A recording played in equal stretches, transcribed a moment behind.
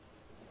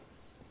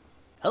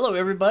Hello,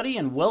 everybody,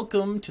 and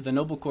welcome to the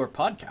Noblecore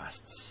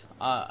Podcasts.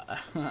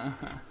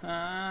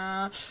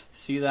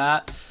 See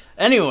that?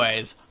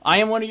 Anyways, I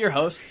am one of your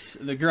hosts,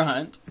 the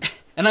Grunt,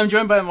 and I'm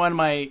joined by one of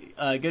my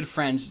good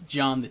friends,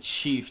 Jon The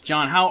Chief.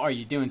 Jon, how are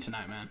you doing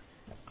tonight, man?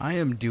 I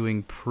am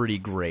doing pretty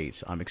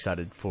great. I'm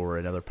excited for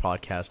another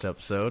podcast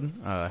episode.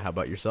 How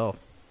about yourself?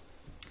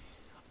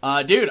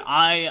 Dude,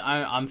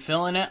 I'm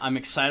feeling it. I'm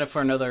excited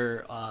for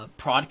another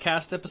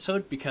podcast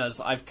episode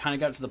because I've kind of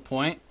got to the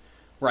point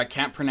where I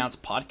can't pronounce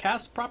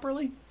podcast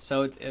properly.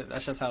 So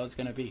that's just how it's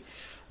going to be.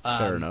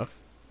 Fair enough.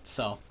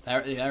 So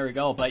there we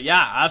go. But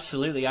yeah,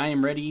 absolutely. I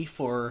am ready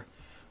for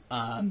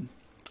some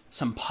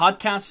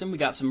podcasting. We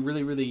got some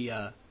really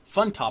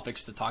fun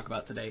topics to talk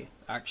about today,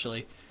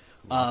 actually.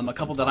 A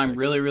couple that I'm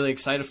really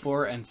excited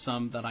for, and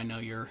some that I know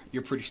you're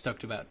pretty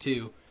stoked about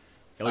too.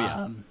 Oh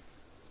yeah.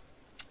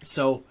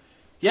 So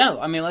yeah,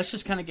 I mean, let's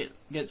just kind of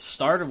get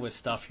started with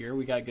stuff here.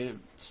 We got good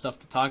stuff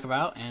to talk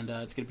about, and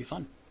it's gonna be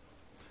fun.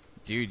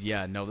 Dude,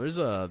 yeah, no, there's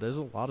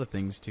a lot of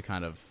things to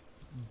kind of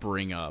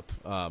bring up.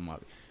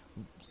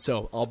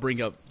 So I'll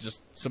bring up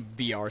just some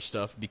VR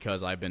stuff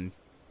because I've been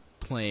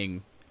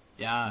playing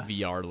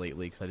VR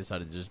lately because I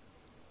decided to just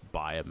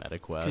buy a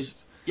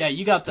MetaQuest. Yeah,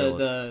 you got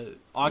the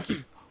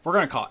Oculus. We're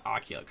gonna call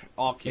it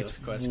Oculus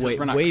Quest.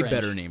 We're not way cringe.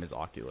 better name is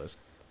Oculus.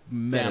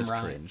 Meta's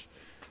right. cringe.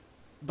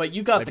 But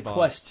you got the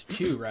Quest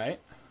 2,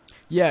 right?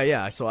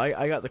 Yeah. So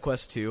I got the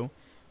Quest 2.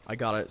 I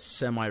got it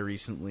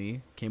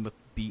semi-recently. Came with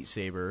Beat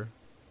Saber.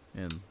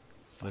 And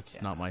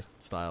that's not my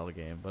style of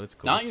game, but it's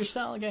cool. Not your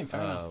style of game,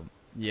 fair enough.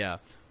 Yeah.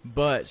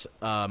 But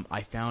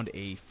I found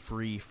a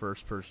free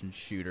first-person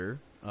shooter.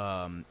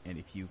 And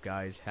if you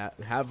guys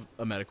have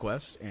a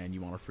MetaQuest and you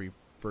want a free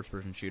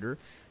first-person shooter,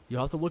 you'll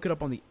have to look it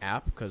up on the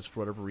app because for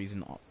whatever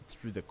reason,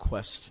 through the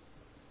Quest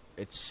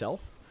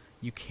itself,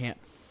 you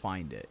can't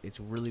find it. It's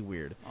really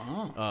weird.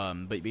 Oh.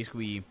 But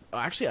basically,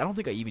 actually, I don't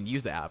think I even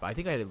used the app. I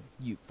think I had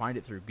to find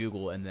it through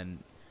Google, and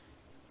then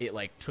it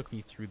took me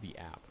through the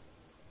app.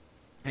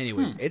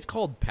 Anyways, It's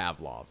called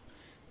Pavlov,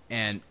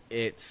 and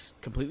it's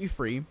completely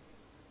free,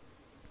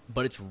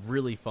 but it's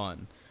really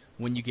fun.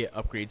 When you get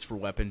upgrades for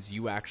weapons,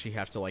 you actually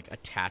have to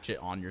attach it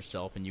on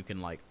yourself, and you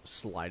can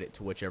slide it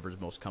to whichever is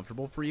most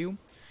comfortable for you.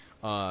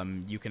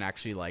 You can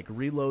actually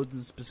reload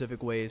in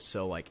specific ways,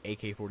 so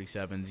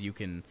AK-47s, you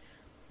can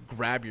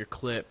grab your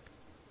clip,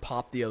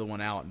 pop the other one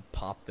out, and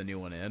pop the new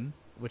one in,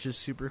 which is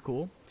super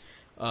cool.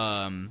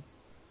 And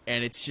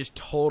it's just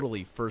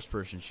totally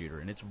first-person shooter,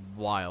 and it's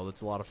wild.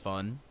 It's a lot of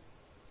fun.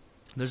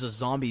 There's a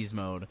zombies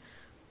mode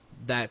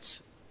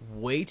that's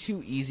way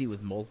too easy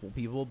with multiple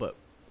people, but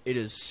it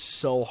is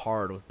so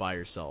hard with by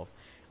yourself.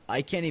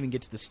 I can't even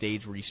get to the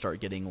stage where you start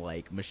getting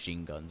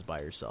machine guns by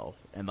yourself,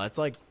 and that's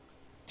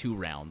 2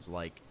 rounds.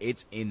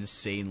 It's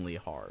insanely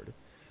hard.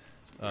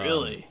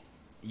 Really?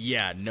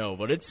 Yeah, no,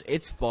 but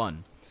it's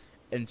fun.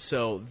 And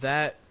so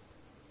that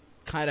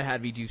kind of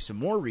had me do some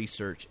more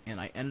research, and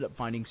I ended up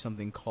finding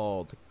something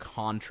called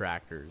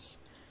Contractors.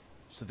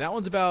 So that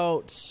one's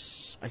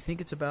I think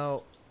it's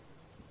about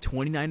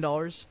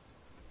 $29,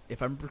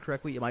 if I remember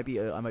correctly. It might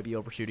be I might be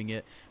overshooting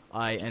it.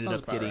 I ended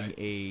up getting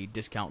a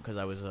discount because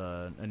I was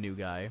a new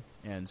guy,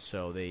 and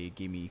so they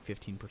gave me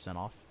 15%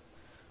 off.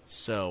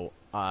 So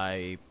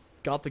I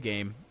got the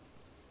game,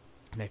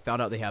 and I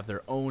found out they have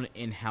their own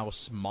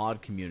in-house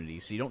mod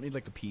community. So you don't need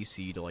a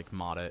PC to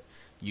mod it.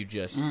 You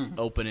just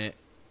open it,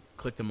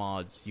 click the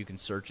mods, you can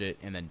search it,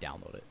 and then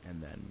download it,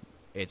 and then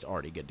it's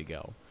already good to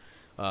go.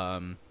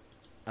 And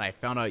I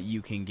found out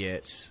you can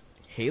get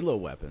Halo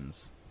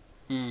weapons.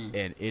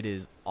 And it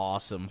is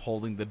awesome.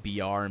 Holding the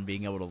BR and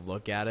being able to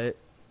look at it,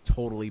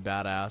 totally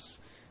badass.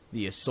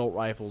 The assault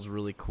rifle is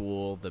really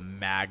cool. The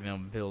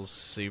Magnum feels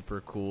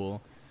super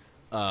cool.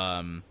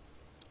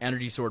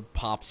 Energy sword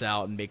pops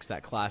out and makes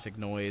that classic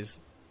noise.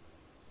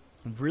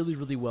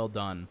 Really well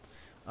done.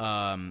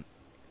 Kind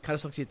of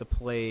sucks you have to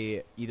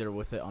play either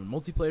with it on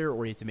multiplayer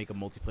or you have to make a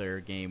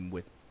multiplayer game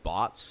with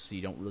bots, so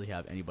you don't really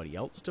have anybody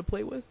else to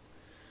play with.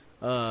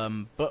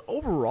 But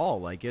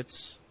overall,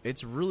 it's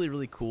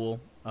really cool.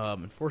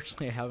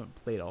 Unfortunately, I haven't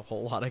played a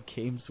whole lot of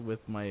games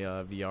with my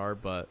VR,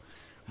 but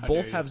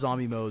both have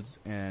zombie modes,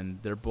 and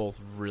they're both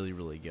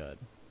really good.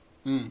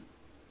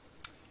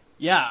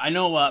 Yeah, I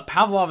know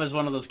Pavlov is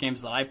one of those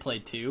games that I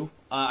played too.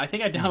 I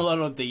think I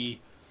downloaded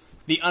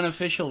the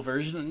unofficial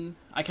version.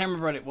 I can't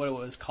remember what it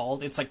was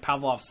called. It's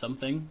Pavlov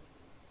something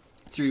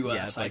through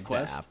it's SideQuest.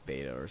 The app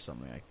beta or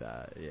something like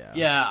that. Yeah.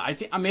 Yeah, I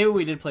think maybe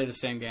we did play the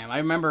same game. I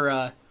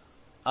remember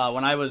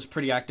when I was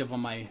pretty active on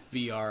my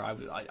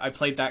VR, I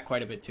played that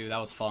quite a bit too. That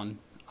was fun.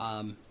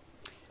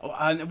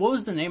 What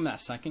was the name of that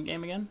second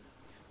game again?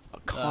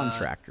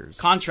 Contractors.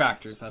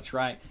 Contractors, that's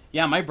right.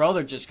 Yeah, my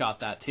brother just got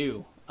that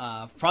too.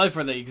 Probably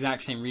for the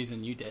exact same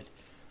reason you did.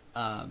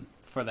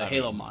 For the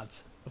Halo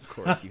mods. Of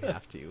course, you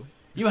have to.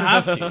 You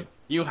have to.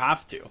 You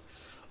have to.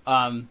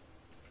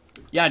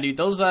 Yeah, dude,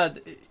 those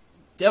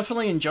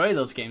definitely enjoy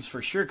those games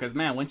for sure. Because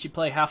man, once you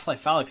play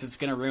Half-Life Alyx, it's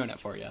gonna ruin it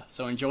for you.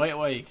 So enjoy it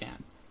while you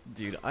can.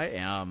 Dude, I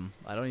am.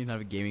 I don't even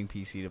have a gaming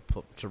PC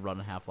to run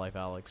Half-Life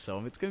Alyx,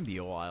 so it's going to be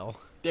a while.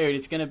 Dude,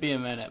 it's going to be a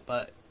minute,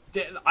 but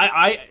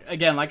I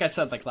again, like I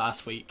said, like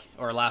last week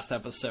or last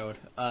episode,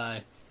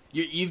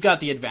 you've got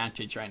the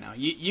advantage right now.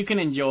 You can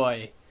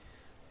enjoy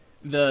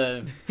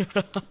the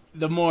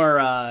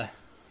more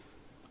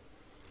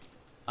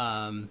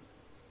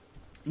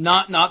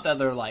not that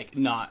they're like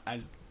not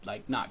as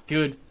like not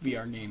good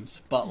VR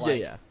games, but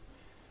like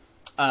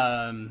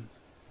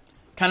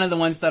kind of the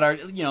ones that are,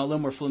 you know, a little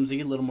more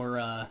flimsy, a little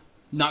more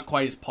not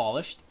quite as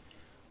polished.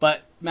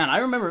 But man, I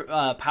remember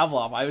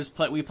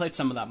Pavlov. We played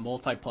some of that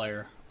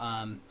multiplayer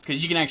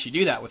because you can actually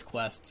do that with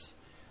quests.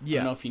 I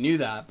don't know if you knew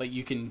that, but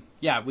you can.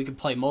 Yeah, we could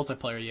play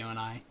multiplayer, you and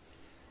I,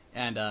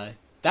 and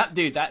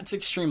that's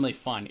extremely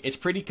fun. It's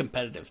pretty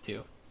competitive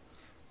too.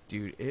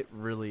 Dude, it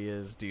really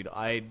is, dude.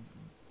 I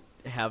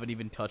haven't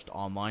even touched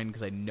online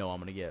because I know I'm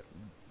gonna get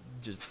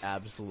just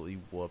absolutely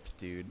whooped,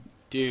 dude.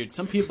 Dude,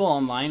 some people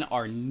online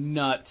are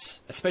nuts,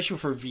 especially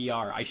for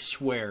VR. I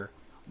swear,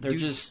 they're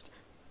just.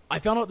 I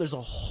found out there's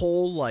a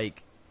whole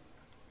like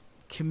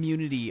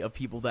community of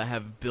people that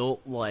have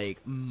built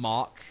like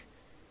mock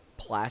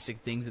plastic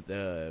things that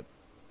the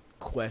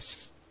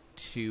Quest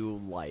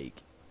 2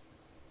 like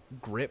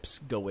grips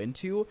go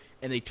into,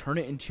 and they turn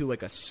it into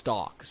like a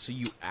stock, so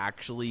you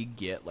actually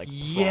get like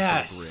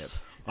proper grip.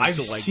 And I've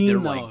so, like,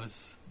 seen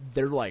those.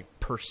 They're like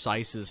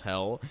precise as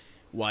hell.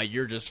 While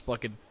you're just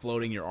fucking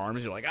floating your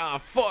arms, you're like,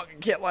 fuck, I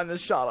can't line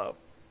this shot up,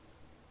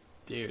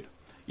 dude.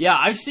 Yeah,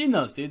 I've seen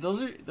those, dude.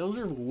 Those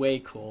are way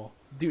cool,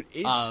 dude.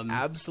 It's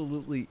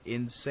absolutely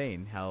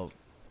insane how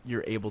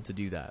you're able to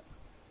do that,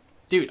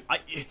 dude.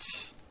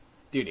 It's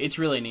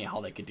really neat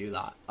how they could do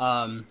that.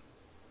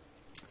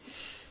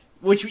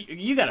 Which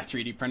you got a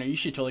 3D printer, you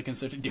should totally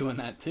consider doing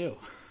that too,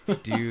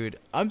 dude.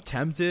 I'm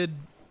tempted,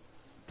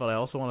 but I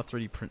also want to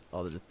 3D print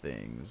other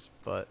things.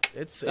 But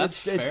it's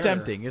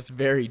tempting. It's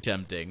very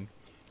tempting,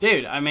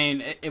 dude. I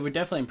mean, it would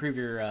definitely improve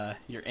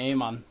your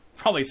aim on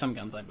probably some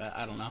guns. I bet.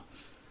 I don't know.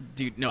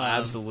 Dude, no,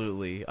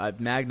 absolutely.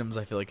 Magnums,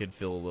 I feel like it'd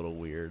feel a little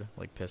weird,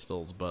 like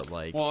pistols, but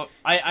like... Well,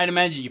 I'd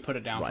imagine you put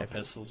it down for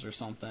pistols or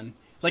something.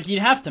 Like, you'd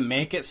have to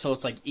make it so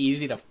it's, like,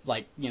 easy to,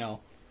 like, you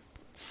know,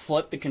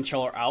 flip the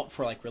controller out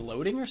for, like,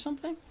 reloading or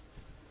something?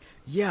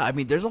 Yeah, I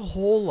mean, there's a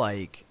whole,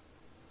 like,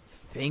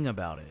 thing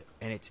about it,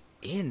 and it's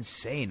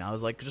insane. I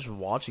was, like, just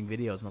watching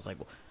videos, and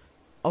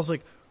I was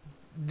like,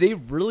 they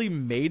really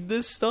made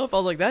this stuff? I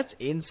was like, that's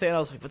insane. I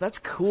was like, but that's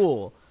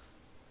cool.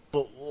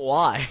 But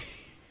why?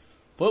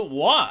 But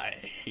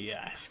why, he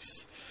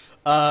asks.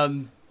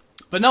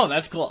 But no,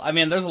 that's cool. I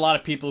mean, there's a lot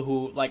of people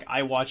who, like,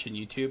 I watch on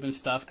YouTube and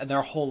stuff, and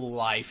their whole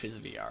life is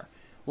VR.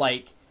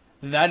 Like,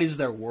 that is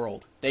their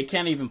world. They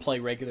can't even play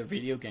regular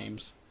video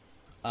games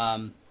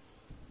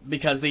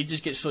because they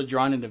just get so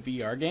drawn into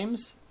VR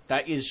games.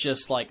 That is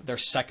just, like, their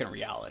second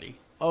reality.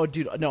 Oh,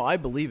 dude, no, I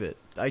believe it.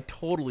 I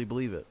totally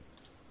believe it.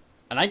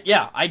 And I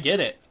get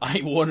it. I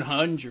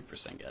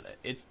 100% get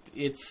it.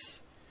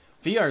 It's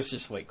VR is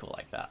just way cool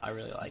like that. I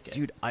really like it.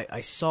 Dude, I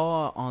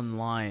saw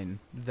online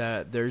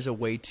that there's a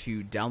way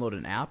to download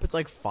an app. It's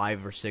like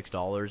 $5 or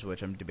 $6,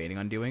 which I'm debating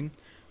on doing.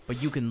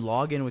 But you can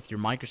log in with your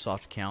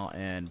Microsoft account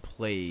and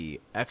play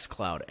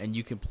xCloud, and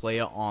you can play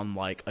it on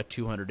like a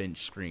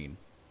 200-inch screen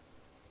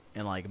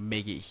and like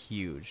make it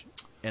huge.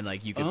 And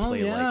like you could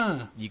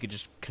like you could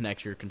just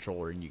connect your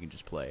controller and you can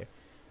just play.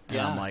 And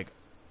I'm like,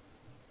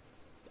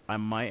 I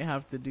might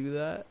have to do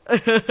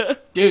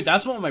that. Dude,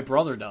 that's what my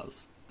brother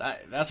does.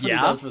 That's what he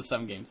does with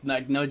some games.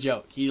 No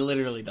joke. He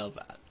literally does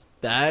that.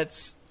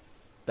 That's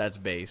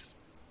based.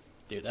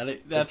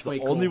 Dude, that's way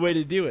the cool. Only way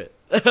to do it.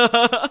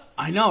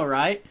 I know,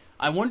 right?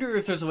 I wonder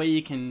if there's a way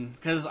you can...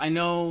 Because I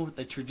know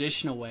the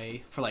traditional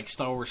way for like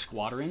Star Wars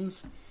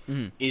Squadrons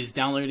is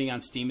downloading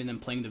on Steam and then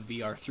playing the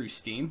VR through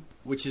Steam,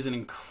 which is an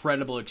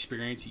incredible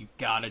experience. You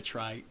gotta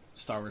try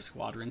Star Wars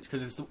Squadrons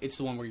because it's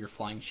the one where you're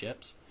flying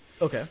ships.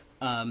 Okay.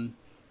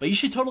 But you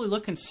should totally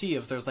look and see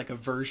if there's like a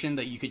version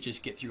that you could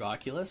just get through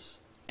Oculus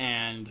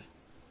and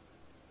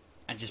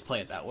just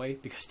play it that way,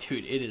 because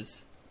dude, it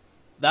is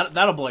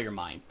that'll blow your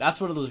mind. That's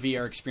one of those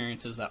VR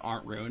experiences that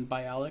aren't ruined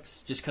by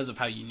Alex just because of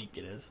how unique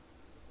it is.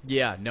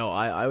 Yeah, no,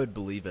 I would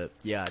believe it.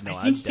 Yeah, no,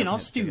 I think you can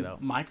also do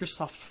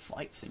Microsoft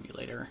Flight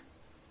Simulator.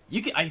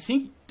 You can,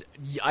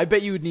 I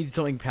bet you would need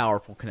something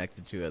powerful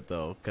connected to it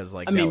though, because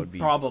like that would be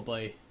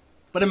probably.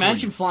 But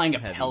imagine flying a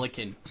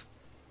Pelican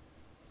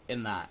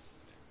in that.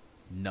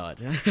 Nut.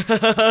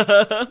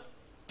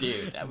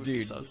 Dude, that would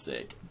be so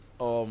sick.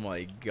 Oh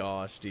my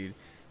gosh, dude.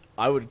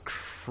 I would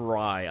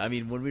cry. I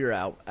mean, when we were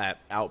out at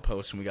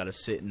Outpost and we got to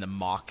sit in the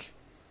mock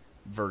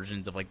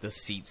versions of like the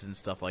seats and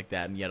stuff like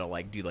that, and you had to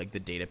like do like the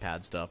data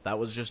pad stuff, that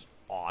was just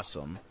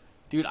awesome.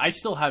 Dude, I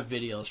still have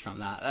videos from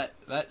that.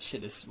 That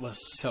shit was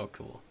so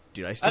cool.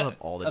 Dude, I still have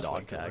all the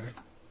dog tags.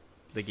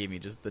 They gave me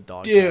just the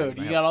dog tags.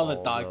 Dude, you got all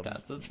the dog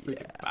tags. That's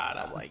freaking badass.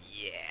 I was like,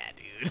 yeah,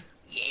 dude.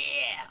 Yeah.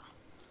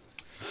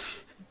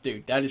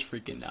 Dude, that is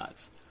freaking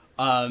nuts.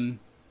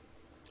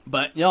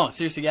 But no,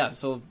 seriously, yeah.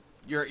 So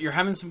you're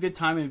having some good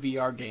time in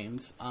VR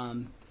games. I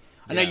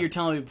know you're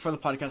telling me before the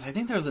podcast. I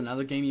think there was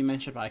another game you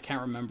mentioned, but I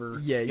can't remember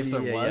if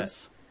there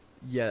was.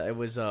 Yeah, it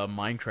was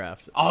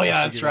Minecraft. Oh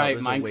yeah, that's right,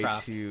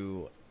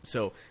 Minecraft.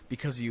 So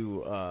because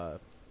you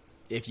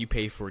if you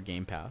pay for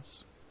Game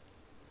Pass,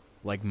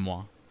 like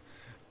moi,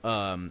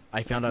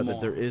 I found out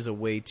that there is a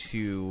way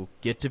to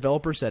get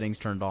developer settings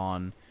turned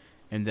on,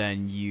 and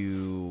then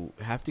you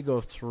have to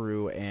go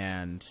through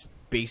and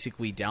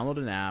basically download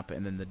an app,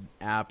 and then the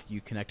app,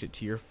 you connect it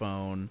to your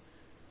phone.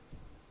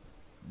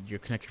 You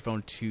connect your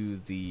phone to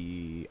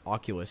the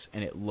Oculus,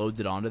 and it loads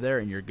it onto there,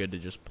 and you're good to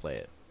just play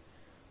it.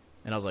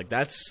 And I was like,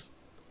 that's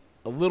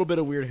a little bit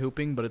of weird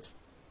hooping, but it's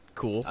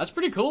cool. That's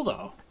pretty cool,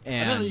 though. And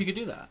I didn't know you could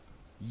do that.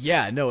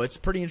 Yeah, no, it's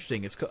pretty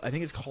interesting. I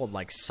think it's called,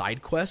 like,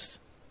 Side Quest.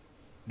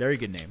 Very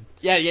good name.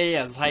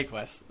 Yeah, Side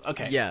Quest.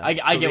 Okay. Yeah. I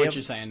get what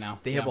you're saying now.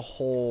 They have a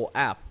whole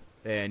app,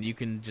 and you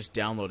can just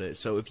download it.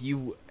 So if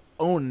you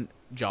own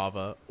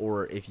Java,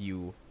 or if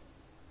you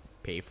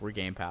pay for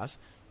Game Pass,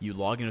 you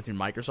log in with your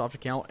Microsoft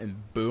account,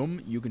 and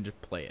boom, you can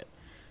just play it.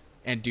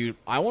 And, dude,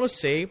 I want to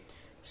say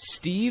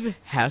Steve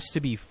has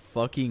to be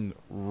fucking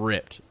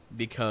ripped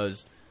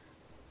because,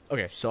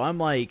 okay, so I'm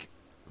like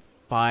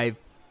 5'7",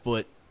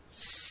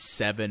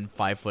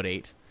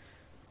 5'8",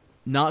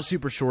 not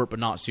super short, but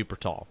not super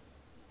tall.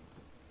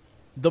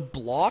 The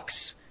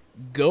blocks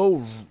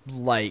go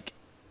like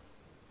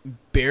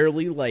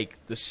barely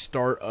like the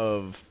start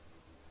of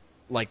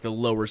like the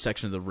lower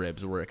section of the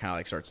ribs, where it kind of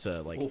like starts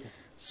to like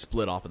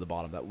split off at the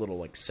bottom, that little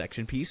like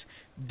section piece.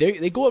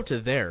 They go up to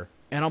there,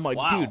 and I'm like,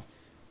 wow. Dude,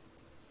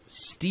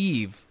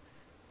 Steve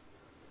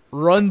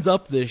runs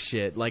up this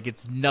shit like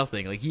it's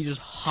nothing. Like, he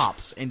just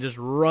hops and just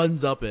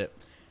runs up it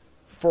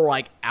for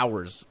like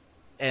hours,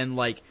 and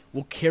like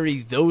will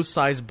carry those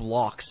size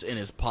blocks in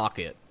his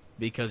pocket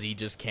because he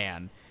just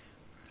can.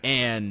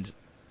 And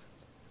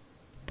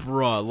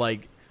bruh,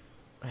 like,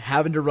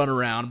 having to run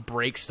around,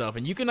 break stuff,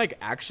 and you can like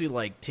actually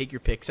like take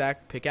your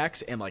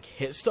pickaxe and like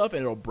hit stuff,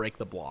 and it'll break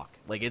the block.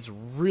 Like, it's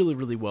really,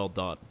 really well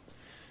done,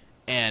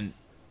 and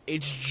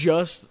it's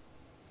just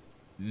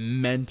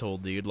mental,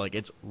 dude. Like,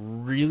 it's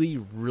really,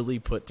 really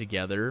put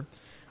together.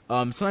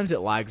 Sometimes it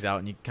lags out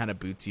and it kind of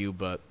boots you,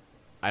 but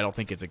I don't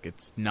think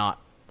it's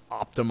not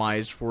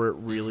optimized for it,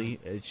 really.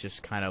 It's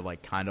just kind of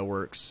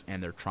works,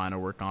 and they're trying to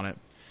work on it.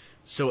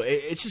 So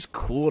it's just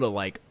cool to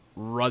like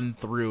run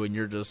through, and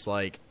you're just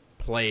like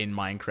playing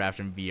Minecraft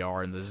in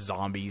VR, and the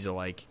zombies are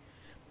like,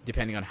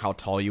 depending on how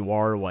tall you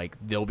are, like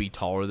they'll be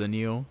taller than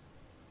you.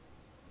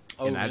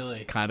 Oh, and that's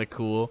really? kind of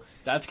cool.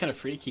 That's kind of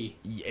freaky.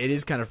 It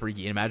is kind of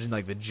freaky. Imagine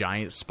like the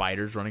giant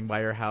spiders running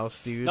by your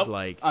house, dude. Nope,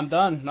 like, I'm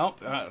done.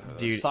 Nope,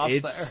 dude, stops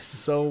it's there.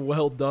 so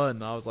well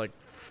done. I was like,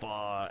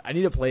 fuck, I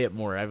need to play it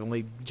more. I've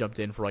only jumped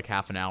in for like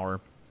half an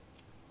hour,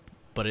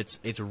 but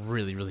it's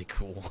really, really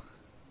cool.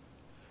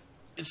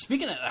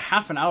 Speaking of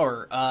half an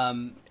hour,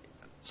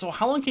 so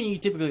how long can you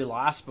typically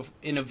last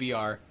in a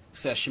VR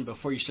session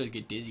before you start to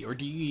get dizzy, or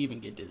do you even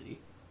get dizzy?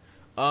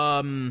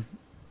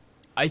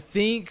 I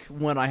think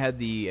when I had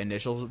the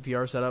initial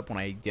VR setup, when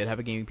I did have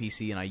a gaming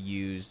PC and I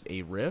used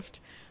a Rift,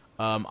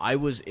 I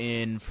was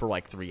in for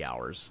like 3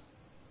 hours.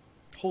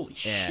 Holy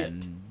shit.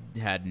 And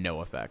had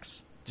no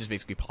effects. Just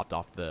basically popped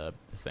off the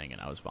thing, and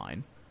I was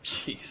fine.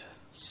 Jesus.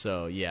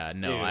 So yeah,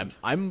 no, Dude.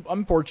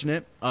 I'm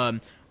fortunate.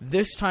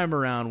 This time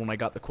around when I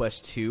got the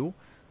Quest 2,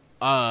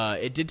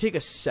 it did take a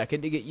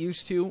second to get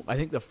used to. I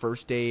think the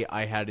first day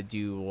I had to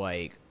do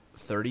like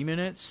 30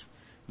 minutes,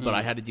 but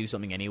I had to do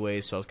something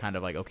anyway, so I was kind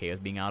of like okay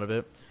with being out of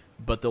it.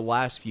 But the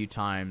last few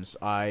times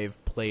I've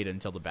played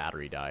until the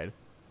battery died.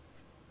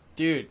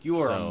 Dude, you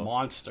are a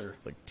monster.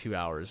 It's like 2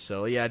 hours.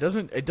 So yeah,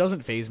 it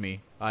doesn't faze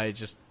me.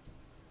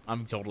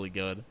 I'm totally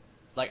good.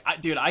 Like,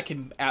 I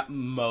can at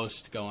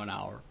most go an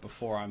hour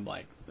before I'm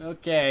like,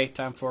 okay,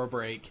 time for a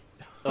break.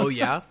 Oh,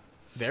 yeah?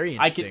 Very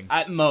interesting.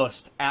 I can,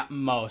 at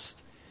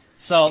most.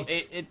 So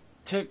it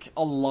took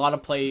a lot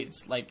of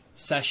plays, like,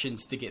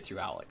 sessions to get through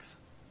Alex.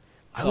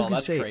 So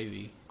that's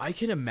crazy. I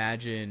can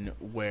imagine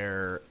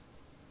where,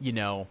 you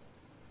know,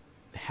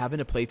 having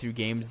to play through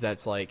games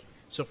that's like,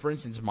 so for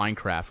instance,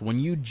 Minecraft, when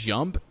you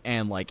jump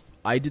and, like,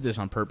 I did this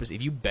on purpose,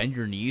 if you bend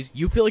your knees,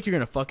 you feel like you're going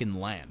to fucking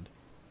land.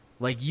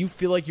 Like, you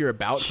feel like you're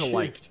about to,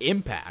 like,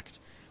 impact.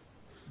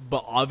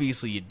 But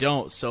obviously you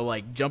don't. So,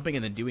 like, jumping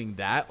and then doing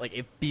that, like,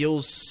 it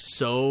feels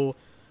so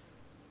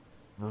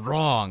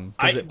wrong.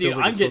 Dude,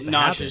 I'm getting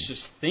nauseous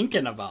just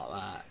thinking about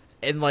that.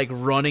 And, like,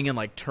 running and,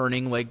 like,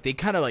 turning. Like, they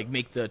kind of, like,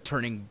 make the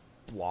turning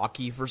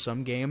blocky for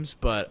some games.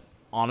 But,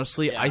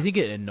 honestly, I think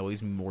it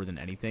annoys me more than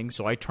anything.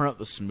 So I turn up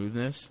the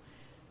smoothness.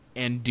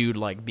 And, dude,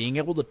 like, being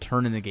able to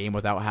turn in the game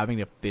without having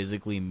to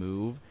physically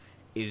move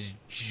is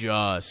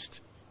just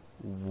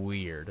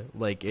weird.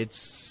 Like, it's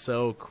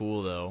so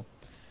cool though.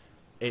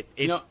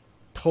 It's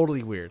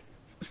totally weird.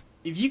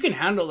 If you can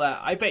handle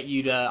that, I bet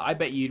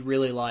you'd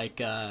really like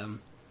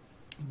Boneworks.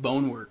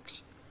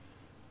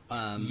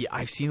 Yeah,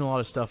 I've seen a lot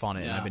of stuff on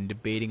it, and I've been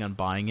debating on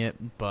buying it.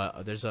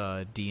 But there's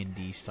a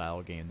D&D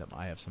style game that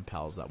I have some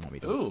pals that want me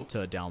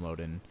to download,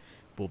 and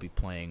we'll be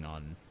playing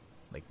on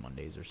like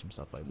Mondays or some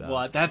stuff like that.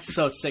 What? That's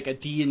so sick. A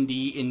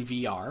D&D in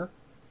VR.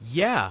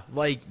 Yeah,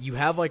 like you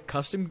have a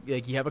custom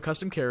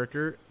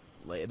character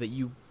that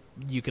you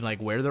can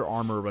like wear their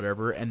armor or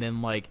whatever, and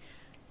then like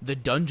the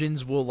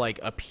dungeons will like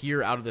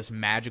appear out of this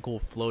magical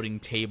floating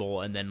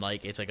table, and then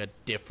like it's like a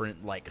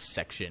different like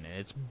section, and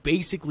it's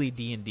basically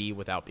D&D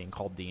without being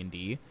called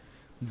D&D.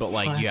 But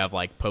like you have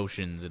like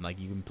potions, and like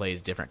you can play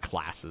as different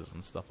classes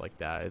and stuff like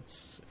that.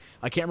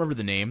 I can't remember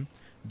the name,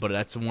 but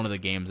that's one of the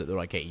games that they're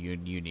like, hey, you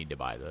need to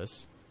buy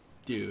this,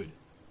 dude.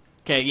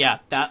 Okay, yeah,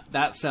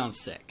 that sounds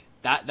sick.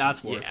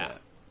 That's worth it.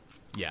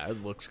 Yeah,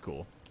 it looks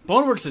cool.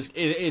 Boneworks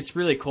it's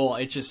really cool.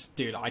 It's just,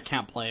 dude, I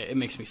can't play it. It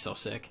makes me so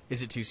sick.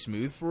 Is it too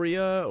smooth for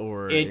you,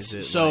 or is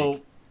it so?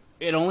 Like...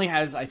 It only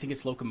has, I think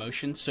it's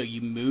locomotion. So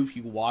you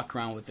walk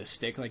around with a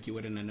stick like you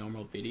would in a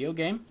normal video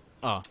game.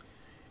 Oh.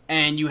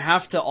 And you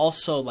have to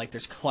also, like,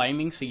 there's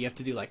climbing, so you have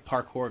to do like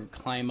parkour and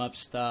climb up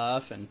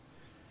stuff, and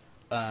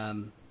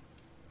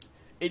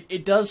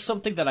it does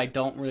something that I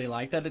don't really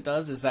like that it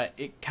does, is that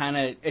it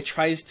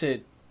tries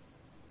to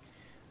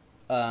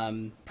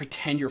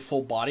pretend your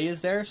full body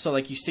is there. So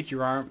like you stick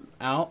your arm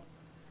out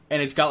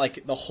and it's got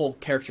like the whole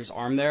character's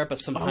arm there, but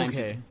sometimes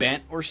it's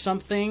bent or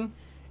something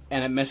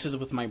and it messes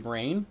with my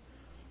brain.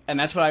 And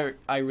that's what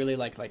I really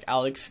like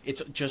Alex,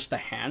 it's just the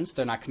hands,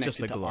 they're not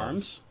connected to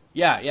arms.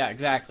 Yeah,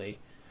 exactly.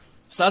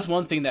 So that's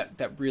one thing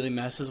that really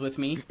messes with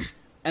me.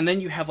 And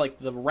then you have like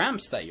the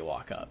ramps that you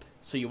walk up.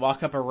 So you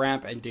walk up a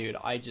ramp and dude,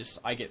 I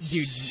get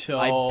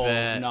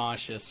so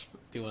nauseous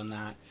doing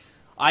that.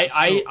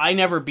 I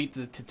never beat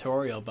the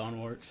tutorial,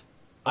 Boneworks.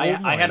 I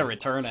had to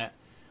return it.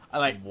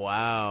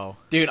 Wow.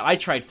 Dude, I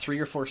tried 3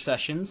 or 4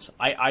 sessions.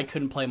 I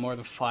couldn't play more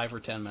than 5 or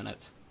 10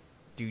 minutes.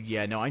 Dude,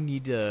 yeah, no, I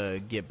need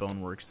to get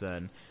Boneworks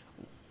then.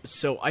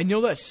 So I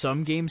know that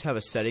some games have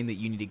a setting that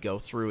you need to go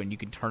through and you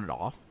can turn it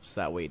off, so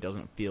that way it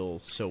doesn't feel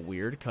so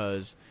weird,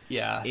 because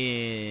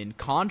in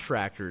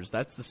Contractors,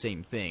 that's the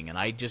same thing. And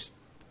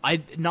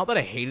not that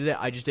I hated it,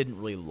 I just didn't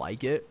really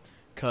like it,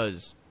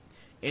 because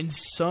in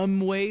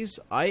some ways,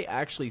 I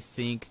actually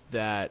think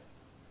that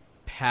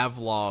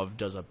Pavlov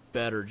does a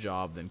better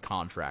job than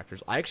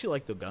Contractors. I actually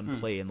like the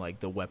gunplay and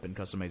like the weapon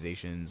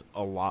customizations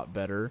a lot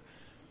better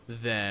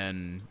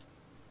than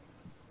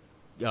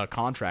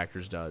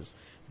Contractors does.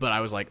 But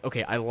I was like,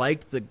 okay, I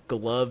liked the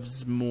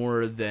gloves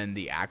more than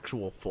the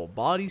actual full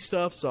body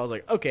stuff. So I was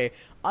like, okay,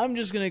 I'm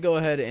just going to go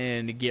ahead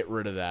and get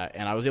rid of that.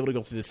 And I was able to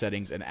go through the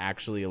settings and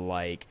actually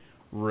like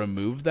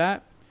remove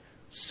that.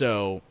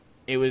 So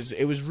it was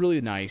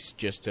really nice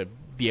just to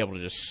be able to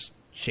just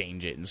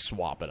change it and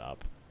swap it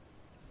up.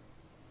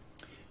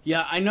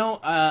 Yeah, I know,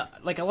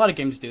 like a lot of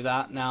games do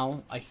that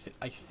now, I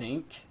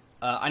think.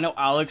 I know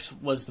Alex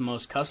was the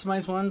most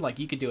customized one. Like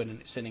you could do it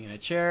sitting in a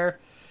chair.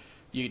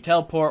 You could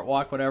teleport,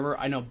 walk, whatever.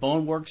 I know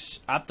Boneworks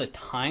at the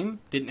time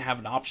didn't have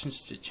an option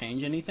to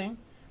change anything,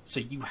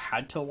 so you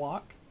had to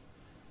walk.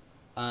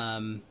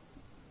 However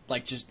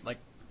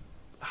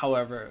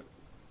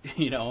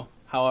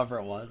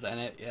it was, and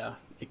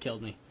it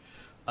killed me.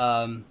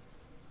 But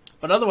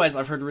otherwise,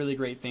 I've heard really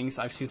great things.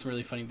 I've seen some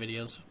really funny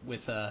videos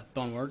with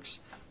Boneworks.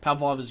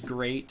 Pavlov is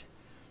great.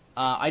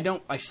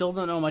 I still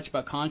don't know much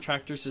about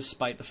Contractors,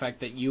 despite the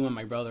fact that you and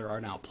my brother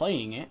are now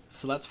playing it,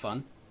 so that's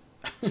fun.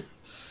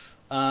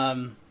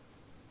 Man,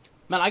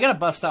 I gotta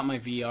bust out my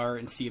VR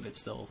and see if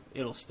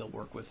it'll still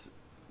work with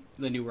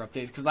the newer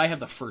updates, because I have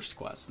the first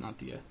Quest, not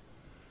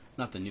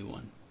the new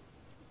one.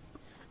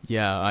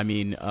 Yeah, I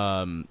mean,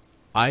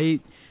 I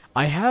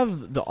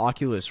have the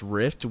Oculus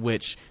Rift,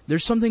 which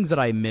there's some things that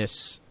I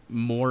miss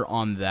more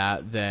on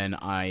that than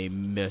I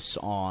miss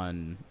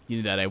on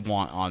that I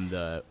want on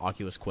the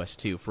Oculus Quest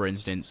 2. For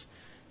instance,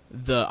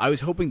 I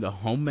was hoping the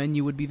home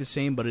menu would be the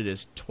same, but it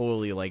is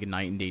totally like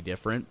night and day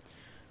different.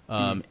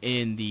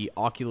 In the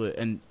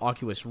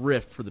Oculus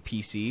Rift for the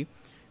PC,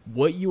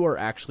 what you are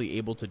actually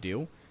able to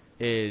do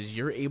is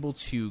you're able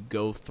to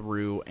go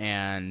through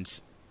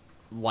and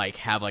like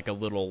have like a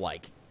little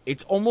like,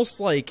 it's almost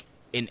like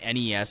an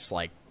NES,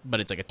 like, but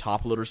it's like a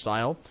top loader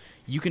style.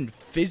 You can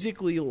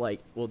physically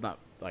like, well, not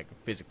like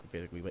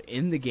physically, but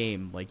in the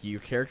game, like your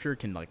character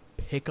can like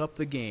pick up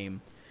the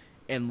game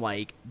and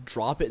like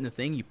drop it in the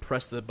thing. You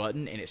press the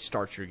button and it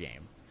starts your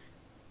game.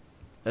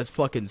 That's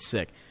fucking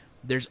sick.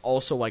 There's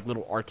also like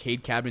little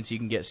arcade cabinets you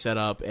can get set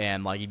up,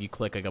 and like if you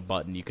click like a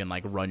button, you can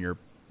like run your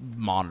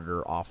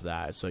monitor off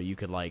that, so you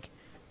could like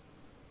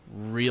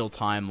real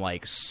time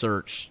like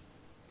search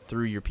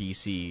through your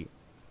PC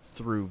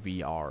through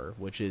VR,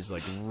 which is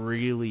like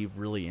really,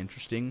 really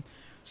interesting.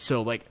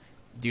 So like,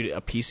 dude,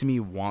 a piece of me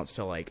wants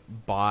to like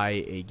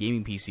buy a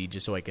gaming PC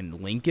just so I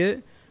can link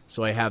it.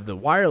 So I have the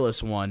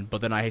wireless one,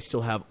 but then I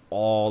still have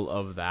all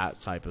of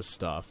that type of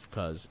stuff,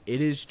 because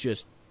it is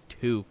just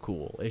too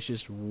cool. It's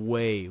just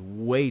way,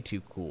 way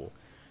too cool.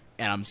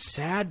 And I'm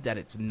sad that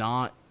it's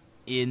not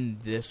in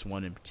this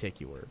one in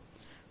particular.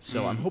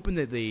 So I'm hoping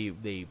that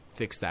they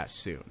fix that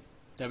soon.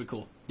 That'd be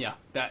cool. Yeah,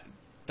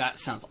 that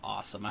sounds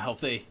awesome. I hope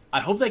they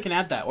can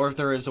add that, or if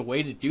there is a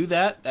way to do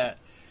that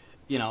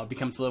it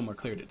becomes a little more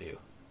clear to do.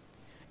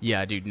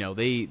 Yeah, dude, no,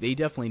 they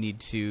definitely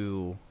need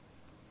to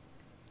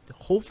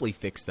hopefully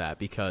fix that,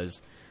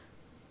 because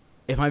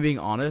if I'm being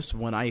honest,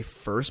 when I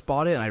first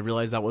bought it and I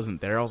realized that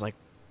wasn't there, I was like,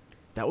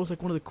 that was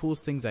like one of the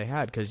coolest things I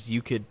had, because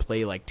you could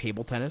play like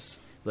table tennis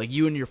Like,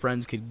 you and your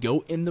friends could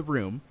go in the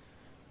room,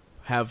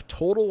 have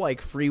total,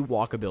 like, free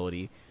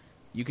walkability.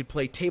 You could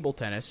play table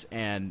tennis,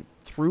 and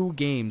through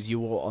games, you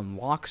will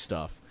unlock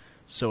stuff.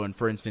 So,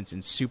 for instance,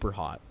 in Super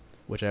Hot,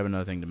 which I have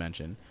another thing to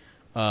mention,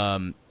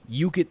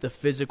 you get the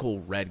physical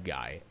red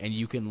guy, and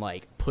you can,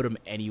 like, put him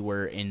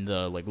anywhere in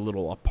the, like,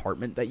 little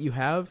apartment that you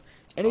have.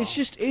 And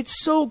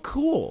it's so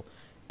cool.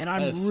 And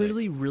I'm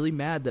really, really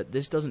mad that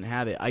this doesn't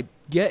have it. I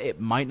get it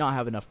might not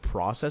have enough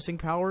processing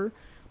power,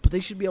 but they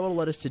should be able to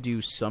let us to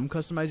do some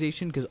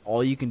customization, because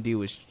all you can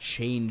do is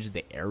change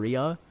the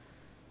area.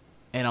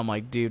 And I'm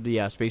like, dude,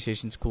 yeah, Space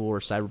Station's cool, or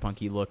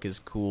cyberpunky look is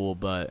cool,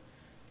 but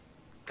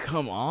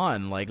come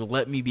on, like,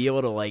 let me be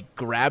able to, like,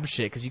 grab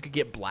shit, because you could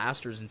get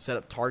blasters and set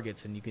up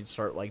targets, and you can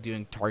start, like,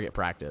 doing target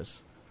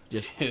practice.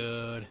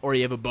 Dude. Or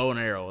you have a bow and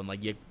arrow, and,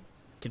 like, you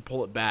can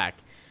pull it back.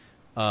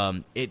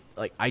 I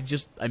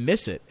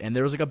miss it. And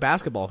there was, like, a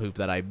basketball hoop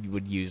that I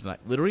would use, and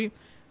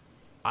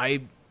I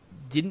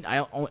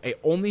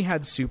only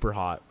had Super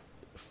Hot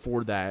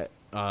for that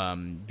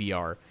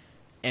VR,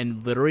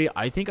 and literally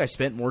I think I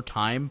spent more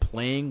time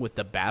playing with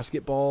the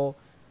basketball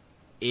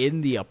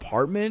in the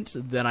apartment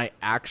than I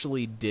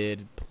actually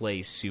did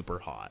play Super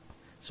Hot.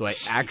 So I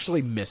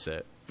actually miss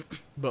it.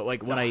 But,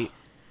 like, when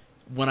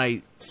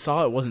I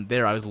saw it wasn't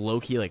there, I was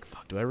low-key like,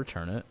 fuck, do I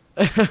return it?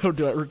 Or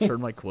do I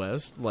return my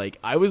quest? Like,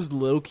 I was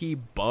low-key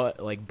butt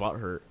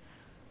hurt.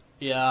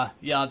 Yeah,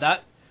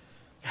 that...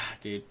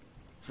 Dude,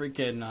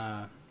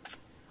 freaking...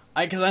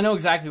 Because I know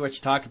exactly what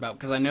you're talking about,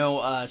 because I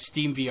know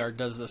Steam VR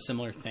does a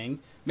similar thing.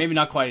 Maybe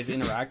not quite as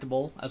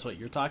interactable as what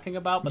you're talking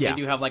about, but they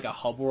do have, like, a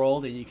hub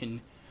world, and you can...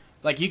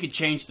 Like, you could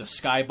change the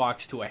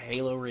skybox to a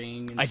Halo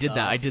ring and I did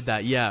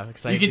that, yeah.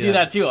 You could do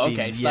that too? Steam,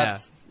 okay, so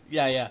that's...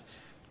 Yeah.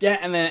 Yeah,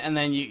 and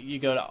then you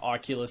go to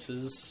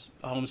Oculus's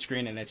home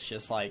screen, and it's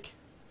just like...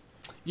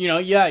 You know,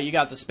 yeah, you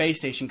got the space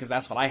station, because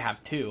that's what I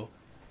have too.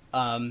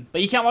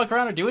 But you can't walk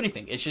around or do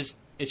anything. It's just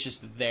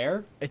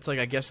there. It's like,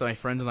 I guess my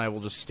friends and I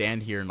will just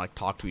stand here and, like,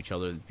 talk to each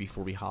other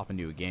before we hop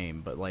into a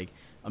game. But, like,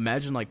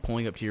 imagine, like,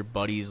 pulling up to your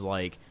buddy's,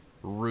 like,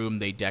 room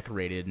they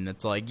decorated, and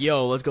it's like,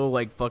 yo, let's go,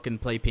 like, fucking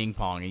play ping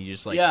pong, and you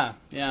just, like... Yeah.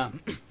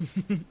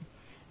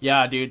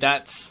 Yeah, dude,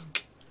 that's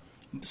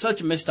such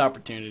a missed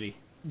opportunity.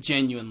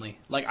 Genuinely.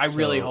 Like, I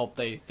really hope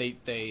they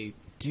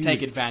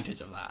take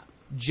advantage of that.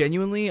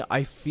 Genuinely,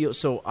 I feel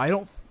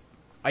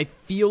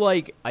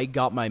like I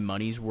got my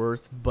money's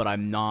worth, but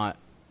I'm not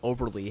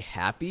overly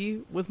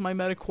happy with my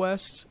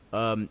MetaQuest.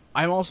 I'm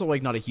also,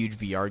 like, not a huge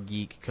VR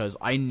geek, because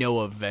I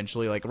know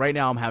eventually, like, right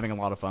now I'm having a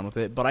lot of fun with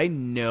it, but I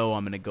know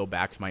I'm going to go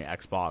back to my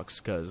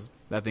Xbox, because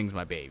that thing's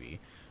my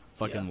baby.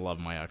 Fucking love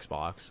my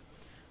Xbox.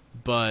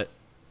 But,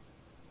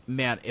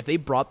 man, if they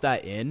brought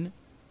that in,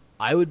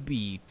 I would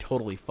be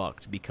totally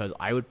fucked, because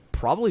I would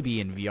probably be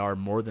in VR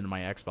more than my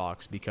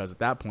Xbox, because at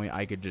that point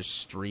I could just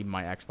stream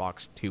my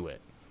Xbox to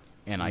it,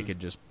 and I could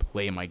just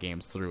play my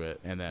games through it,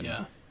 and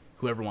then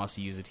whoever wants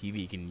to use the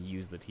TV can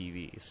use the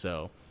TV.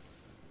 So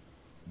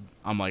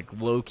I'm, like,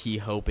 low-key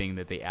hoping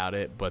that they add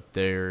it, but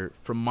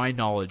from my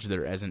knowledge,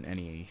 there isn't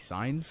any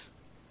signs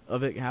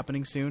of it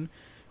happening soon,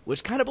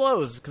 which kind of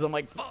blows, because I'm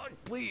like, fuck,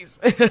 please.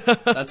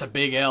 That's a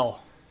big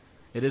L.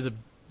 It is a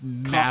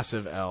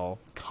massive L.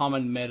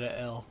 Common meta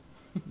L.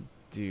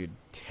 Dude,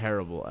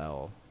 terrible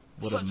L.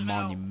 What Such a an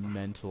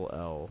monumental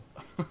L.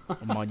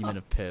 A monument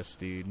of piss,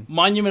 dude.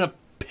 Monument of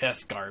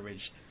piss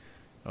garbage.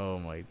 Oh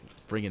my,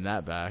 bringing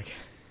that back.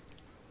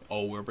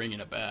 Oh, we're bringing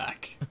it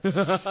back.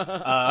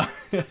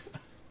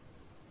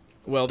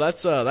 Well,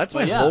 that's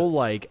my whole,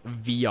 like,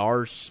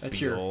 VR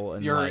spiel.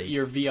 That's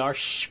your VR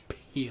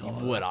spiel.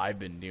 What I've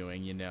been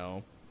doing, you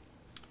know.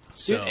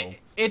 So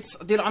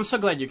dude, I'm so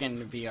glad you're getting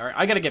into VR.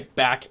 I got to get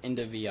back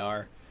into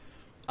VR.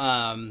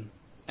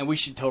 And we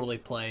should totally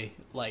play,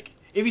 like,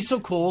 it'd be so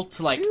cool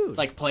to, like,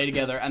 like, play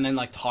together and then,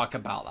 like, talk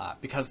about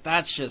that, because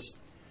that's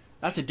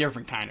a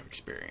different kind of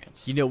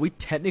experience. You know, we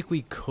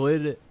technically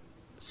could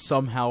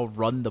somehow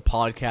run the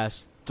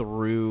podcast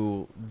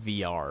through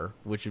VR,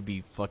 which would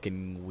be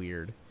fucking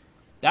weird.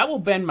 That will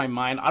bend my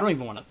mind. I don't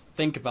even want to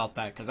think about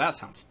that, because that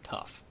sounds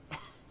tough.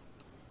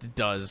 It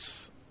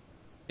does.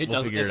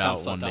 We'll figure it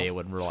out one day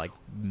when we're, like,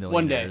 millionaires.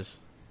 One day.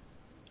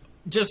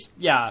 Just,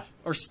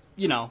 or,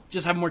 you know,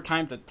 just have more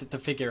time to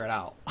figure it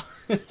out.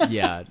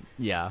 yeah.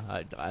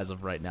 As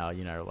of right now,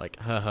 you know, like,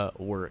 haha,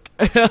 work.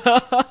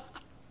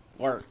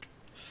 Work.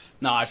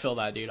 No, I feel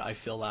that, dude. I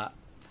feel that.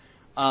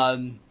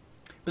 But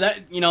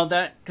that, you know,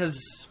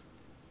 because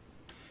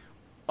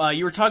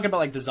you were talking about,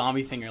 like, the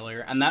zombie thing earlier,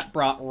 and that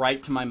brought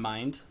right to my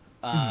mind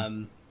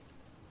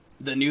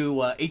the new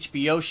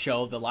HBO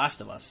show, The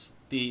Last of Us,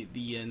 the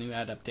new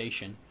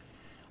adaptation.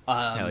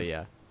 Hell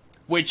yeah.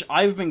 Which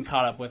I've been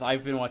caught up with.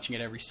 I've been watching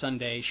it every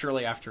Sunday,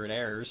 shortly after it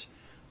airs.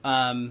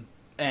 And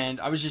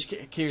I was just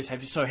curious,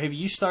 have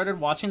you started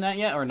watching that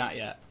yet, or not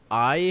yet?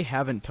 I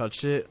haven't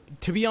touched it.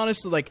 To be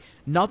honest, like,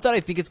 not that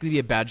I think it's going to be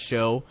a bad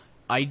show,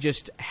 I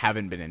just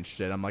haven't been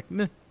interested. I'm like,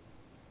 meh.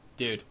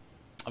 Dude,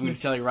 I'm going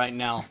to tell you right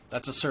now,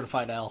 that's a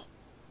certified L.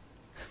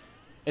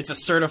 It's a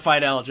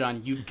certified L,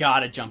 John. You got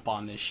to jump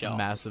on this show.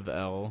 Massive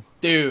L.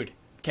 Dude,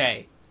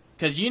 okay.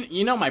 because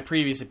you know my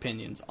previous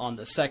opinions on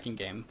the second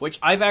game, which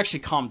I've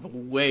actually calmed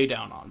way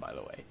down on, by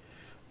the way.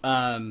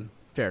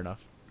 Fair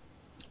enough.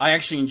 I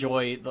actually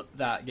enjoy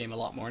that game a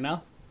lot more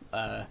now,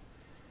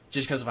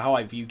 just because of how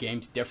I view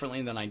games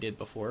differently than I did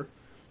before.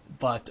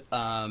 But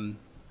the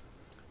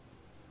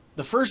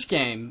first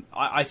game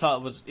I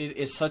thought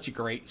is such a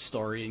great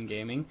story in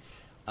gaming,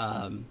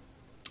 and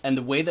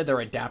the way that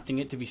they're adapting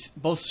it to be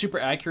both super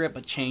accurate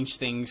but change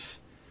things,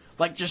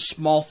 like just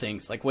small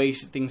things, like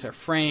ways things are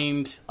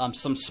framed,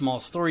 some small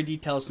story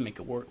details to make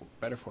it work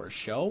better for a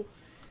show.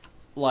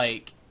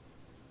 Like,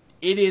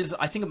 it is,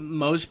 I think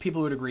most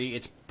people would agree,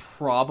 it's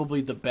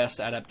probably the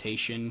best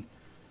adaptation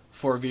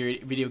for a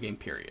video game,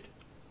 period.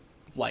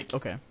 Like,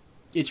 Okay.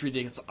 it's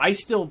ridiculous. I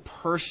still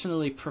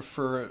personally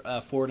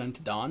prefer Forward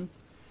Unto Dawn.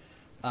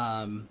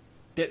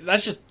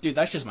 That's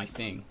just my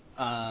thing.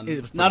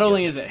 Not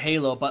only is it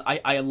Halo, but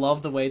I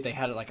love the way they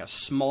had it like a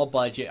small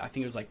budget. I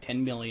think it was like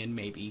 10 million,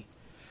 maybe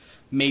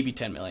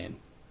 10 million.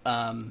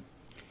 And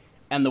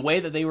the way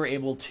that they were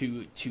able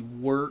to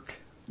work,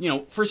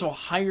 first of all,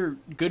 hire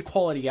good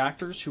quality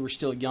actors who were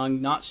still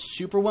young, not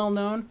super well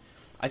known.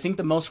 I think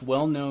the most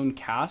well known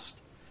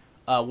cast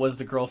was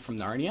the girl from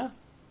Narnia.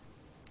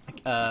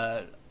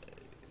 I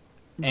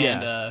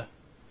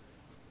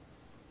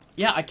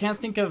can't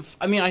think of.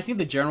 I mean, I think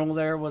the general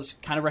there was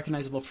kind of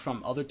recognizable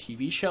from other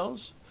TV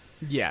shows.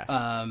 Yeah.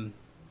 And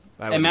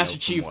Master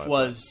Chief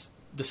was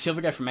the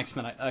silver guy from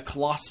X-Men,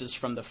 Colossus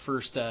from the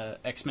first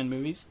X-Men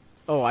movies.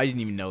 Oh, I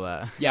didn't even know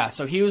that. Yeah,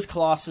 so he was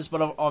Colossus,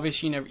 but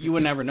obviously you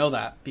would never know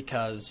that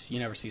because you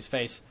never see his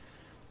face.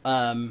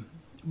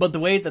 But the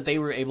way that they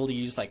were able to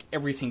use like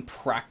everything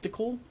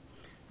practical,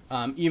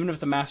 even if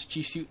the Master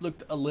Chief suit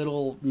looked a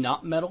little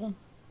not metal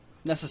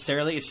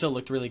necessarily, it still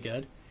looked really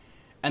good.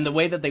 And the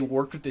way that they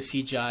worked with the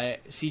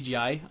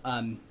CGI,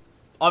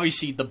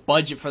 obviously the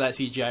budget for that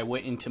CGI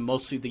went into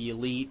mostly the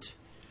Elite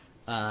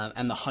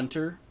and the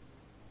Hunter.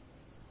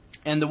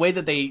 And the way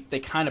that they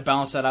kind of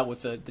balanced that out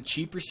with the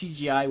cheaper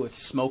CGI with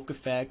smoke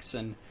effects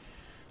and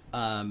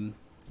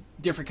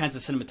different kinds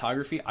of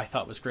cinematography, I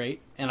thought was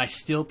great. And I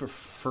still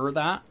prefer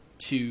that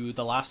to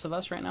The Last of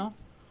Us right now.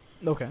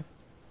 Okay.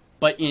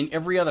 But in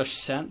every other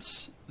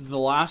sense, The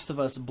Last of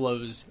Us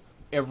blows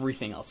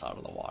everything else out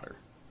of the water.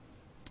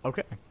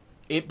 Okay.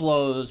 It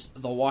blows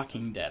The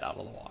Walking Dead out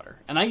of the water.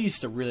 And I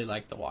used to really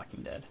like The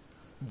Walking Dead.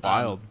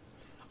 Wild.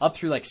 Up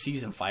through like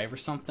season 5 or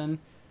something,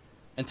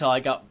 until I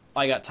got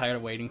tired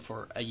of waiting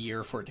for a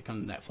year for it to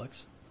come to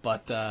Netflix.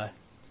 But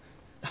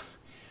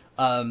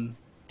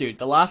dude,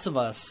 The Last of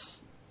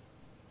Us,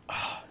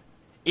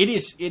 it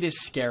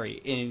is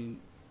scary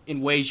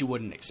in ways you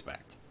wouldn't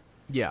expect.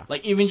 Yeah.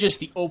 Like even just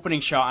the opening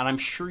shot, and I'm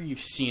sure you've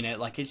seen it.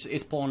 Like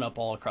it's blowing up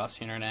all across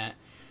the internet.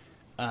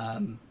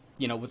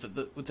 With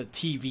the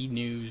TV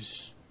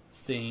news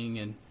thing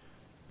and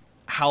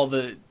how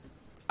the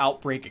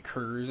outbreak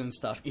occurs and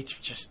stuff.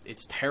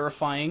 It's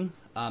terrifying.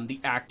 The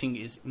acting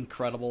is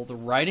incredible. The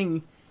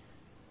writing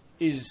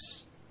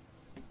is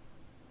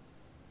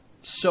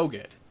so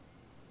good.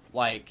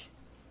 Like,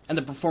 and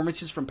the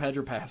performances from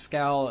Pedro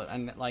Pascal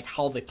and like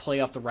how they play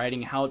off the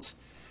writing, how it's,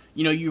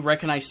 you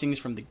recognize things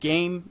from the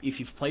game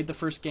if you've played the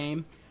first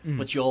game,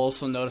 but you'll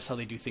also notice how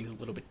they do things a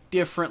little bit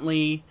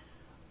differently.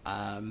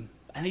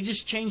 And they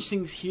just change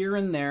things here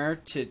and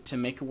there to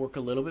make it work a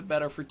little bit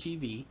better for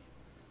TV.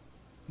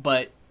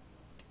 But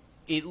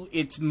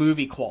it's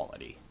movie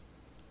quality.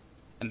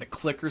 And the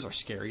clickers are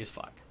scary as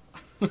fuck.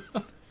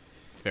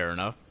 Fair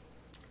enough.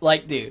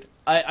 Like, dude,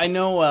 I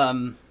know,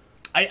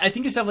 I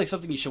think it's definitely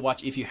something you should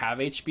watch if you have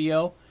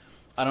HBO.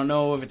 I don't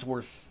know if it's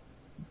worth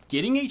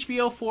getting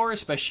HBO for,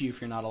 especially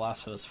if you're not a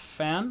Last of Us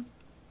fan,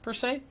 per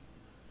se.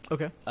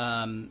 Okay.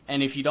 And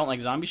if you don't like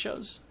zombie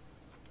shows.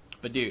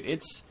 But,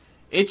 dude,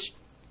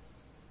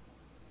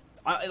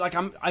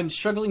 I'm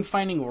struggling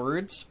finding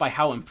words by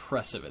how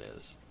impressive it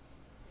is.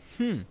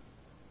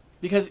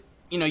 Because,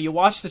 you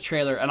watch the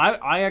trailer, and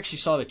I actually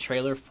saw the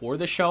trailer for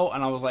the show,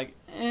 and I was like,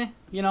 it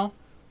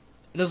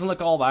doesn't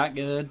look all that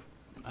good.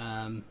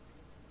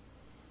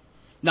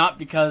 Not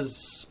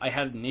because I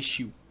had an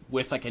issue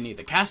with, like, any of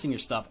the casting or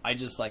stuff. I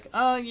just, like,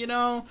 I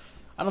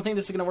don't think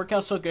this is going to work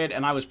out so good,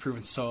 and I was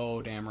proven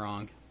so damn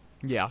wrong.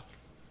 Yeah.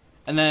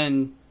 And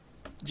then,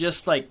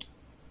 just, like,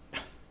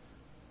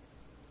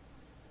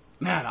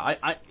 man,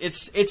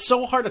 it's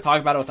so hard to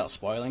talk about it without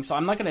spoiling, so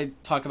I'm not going to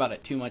talk about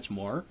it too much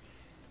more.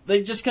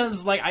 Like, just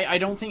because, like, I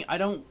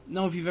don't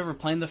know if you've ever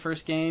played the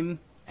first game,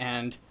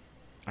 and...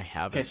 I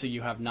haven't. Okay, so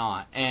you have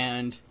not.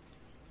 And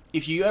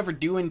if you ever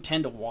do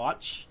intend to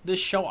watch this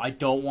show, I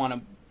don't want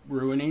to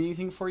ruin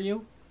anything for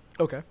you.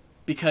 Okay.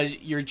 Because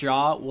your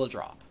jaw will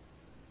drop.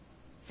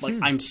 Like,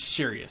 I'm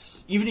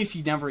serious. Even if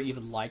you never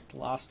even liked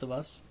Last of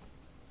Us,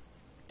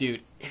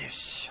 dude, it is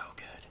so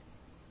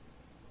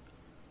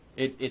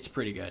good. It's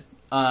pretty good.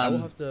 I will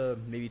have to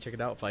maybe check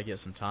it out if I get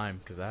some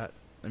time, because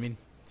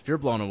if you're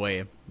blown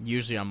away,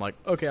 usually I'm like,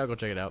 okay, I'll go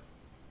check it out.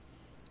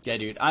 Yeah,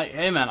 dude.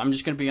 Hey, man, I'm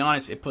just going to be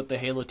honest. It put the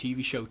Halo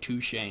TV show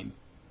to shame.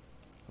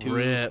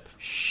 Rip.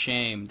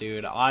 Shame,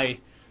 dude.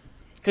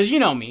 Because you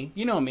know me.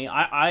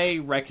 I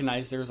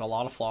recognize there's a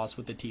lot of flaws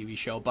with the TV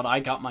show, but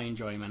I got my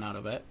enjoyment out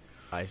of it.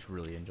 I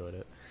really enjoyed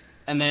it.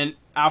 And then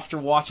after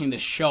watching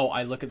this show,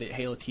 I look at the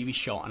Halo TV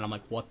show and I'm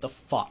like, what the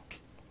fuck?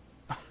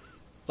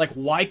 Like,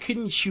 why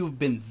couldn't you have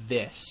been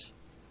this?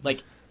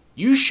 Like,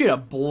 you should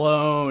have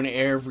blown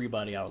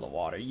everybody out of the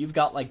water. You've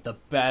got, like, the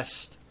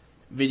best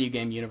video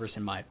game universe,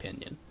 in my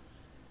opinion.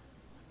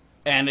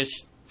 And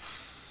it's...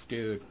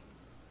 Dude.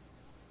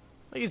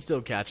 They can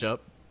still catch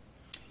up.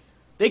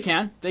 They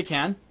can.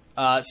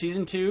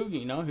 Season 2,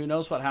 who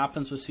knows what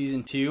happens with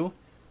Season 2.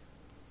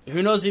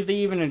 Who knows if they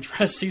even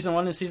address Season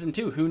 1 and Season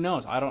 2. Who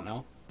knows? I don't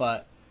know.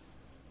 But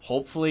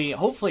hopefully,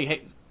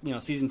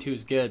 Season 2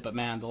 is good. But,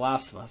 man, The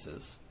Last of Us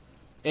is...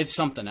 It's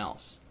something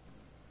else.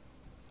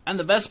 And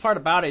the best part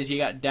about it is you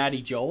got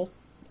Daddy Joel,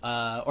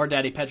 or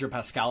Daddy Pedro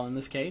Pascal in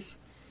this case.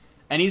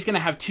 And he's going to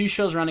have 2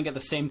 shows running at the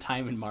same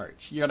time in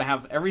March. You're going to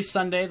have every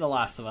Sunday The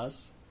Last of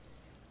Us,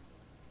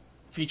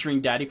 featuring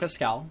Daddy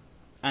Pascal.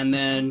 And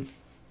then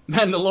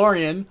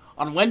Mandalorian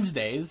on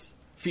Wednesdays,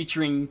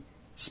 featuring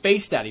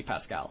Space Daddy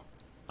Pascal.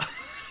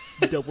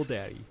 Double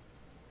Daddy.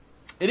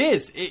 It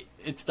is.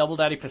 It's Double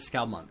Daddy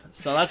Pascal month.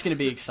 So that's going to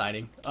be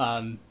exciting.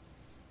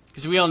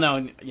 Because we all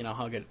know,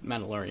 how good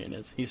Mandalorian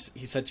is.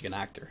 He's such a good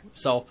actor.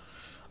 So,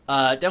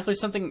 definitely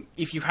something,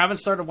 if you haven't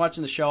started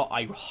watching the show,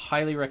 I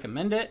highly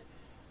recommend it.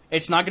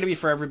 It's not going to be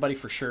for everybody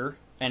for sure,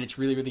 and it's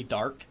really, really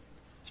dark.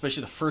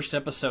 Especially the first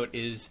episode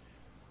is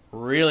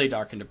really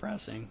dark and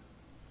depressing.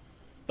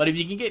 But if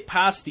you can get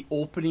past the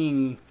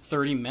opening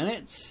 30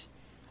 minutes,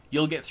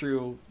 you could get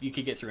through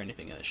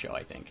anything in the show,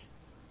 I think.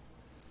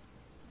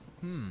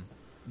 Dude,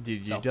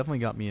 you definitely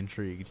got me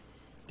intrigued.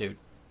 Dude.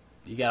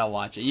 You gotta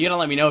watch it. You gotta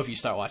let me know if you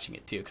start watching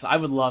it too, because I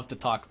would love to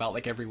talk about,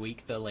 like, every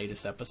week the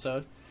latest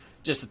episode,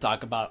 just to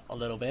talk about a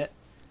little bit.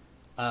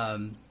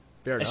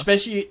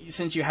 Especially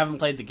since you haven't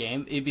played the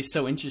game, it'd be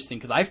so interesting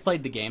because I've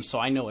played the game, so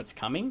I know what's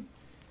coming,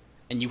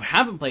 and you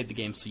haven't played the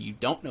game, so you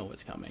don't know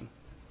what's coming.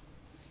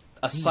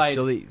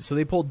 So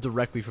they pulled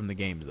directly from the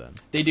games then.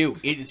 They do.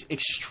 It is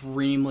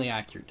extremely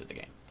accurate to the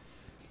game.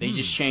 They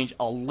just change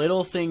a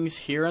little things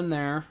here and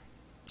there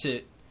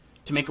to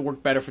make it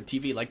work better for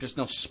TV. Like, there's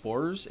no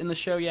spores in the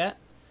show yet.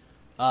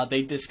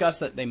 They discussed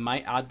that they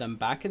might add them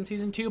back in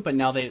Season 2, but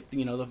now the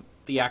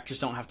actors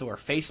don't have to wear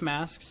face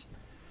masks.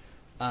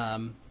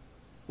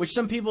 Which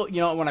some people,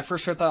 when I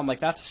first heard that, I'm like,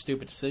 that's a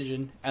stupid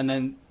decision. And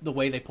then the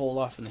way they pull it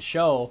off in the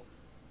show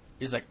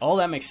is like, oh,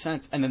 that makes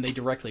sense. And then they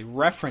directly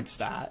reference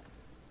that.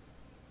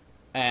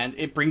 And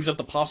it brings up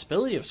the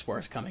possibility of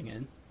spores coming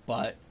in.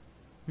 But,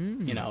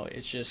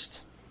 it's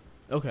just...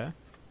 Okay.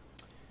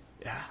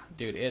 Yeah,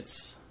 dude,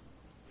 it's...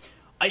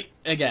 I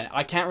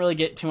can't really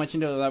get too much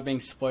into it without being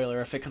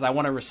spoilerific, because I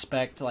want to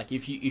respect, like,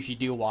 if you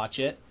do watch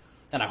it,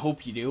 and I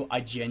hope you do,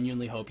 I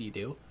genuinely hope you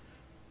do,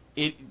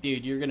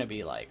 dude, you're gonna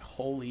be like,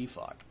 holy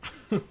fuck.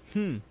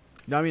 No,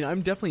 I mean,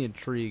 I'm definitely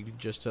intrigued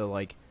just to,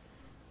 like,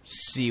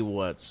 see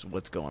what's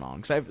going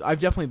on, because I've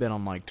definitely been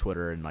on, like,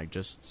 Twitter and, like,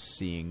 just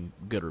seeing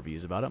good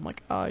reviews about it. I'm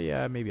like, oh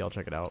yeah, maybe I'll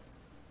check it out.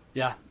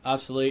 Yeah,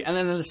 absolutely. And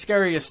then the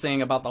scariest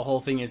thing about the whole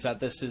thing is that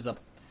this is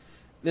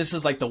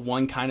like the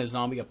one kind of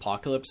zombie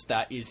apocalypse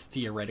that is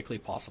theoretically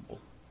possible.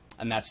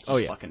 And that's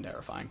just fucking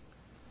terrifying.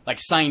 Like,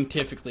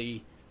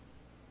 scientifically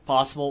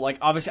possible. Like,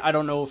 obviously, I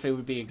don't know if it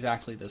would be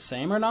exactly the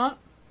same or not,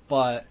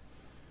 but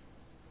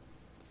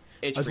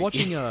it's I was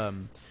watching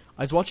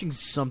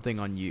something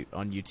on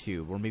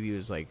YouTube, or maybe it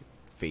was like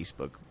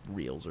Facebook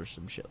Reels or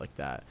some shit like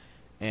that.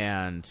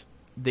 And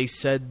they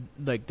said,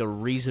 like, the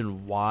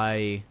reason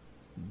why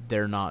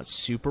they're not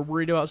super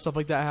worried about stuff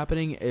like that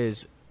happening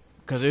is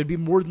because it would be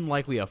more than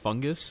likely a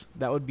fungus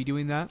that would be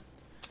doing that.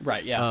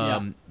 Right, yeah.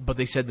 But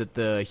they said that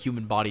the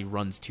human body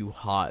runs too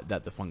hot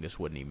that the fungus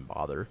wouldn't even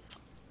bother.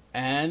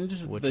 And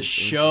the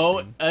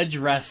show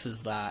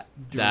addresses that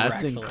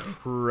directly. That's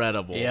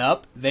incredible.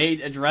 Yep.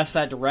 They address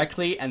that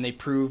directly, and they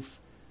prove,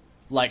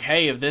 like,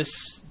 hey, if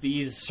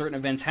these certain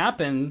events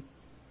happen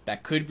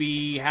that could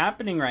be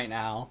happening right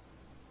now,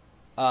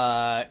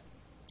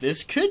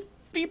 this could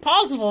be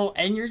possible,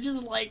 and you're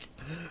just like,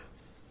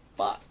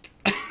 fuck.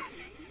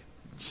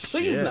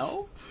 Please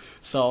no.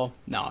 So,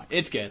 no,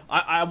 it's good.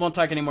 I won't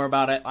talk anymore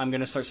about it. I'm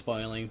going to start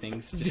spoiling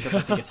things just because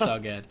I think it's so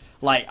good.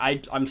 Like,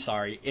 I'm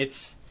sorry.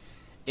 It's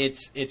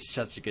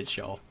such a good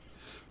show.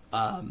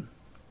 Yeah,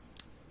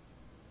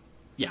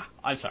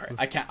 I'm sorry.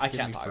 I can't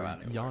talk about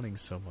it anymore. Yawning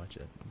so much.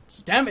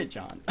 Damn it,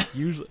 John.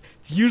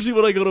 It's usually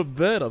when I go to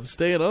bed, I'm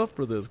staying up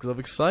for this because I'm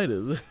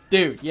excited.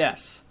 Dude,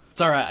 yes.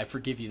 It's alright. I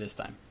forgive you this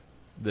time.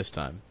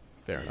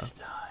 Fair enough. This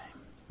time.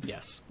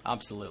 Yes,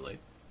 absolutely.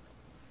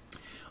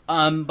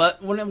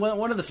 But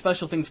one of the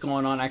special things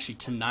going on actually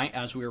tonight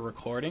as we were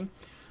recording,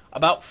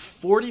 about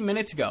 40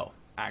 minutes ago,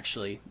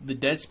 actually, the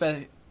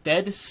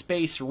Dead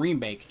Space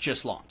Remake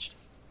just launched.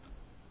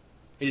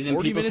 It is in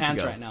people's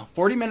hands right now.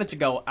 40 minutes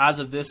ago, as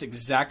of this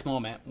exact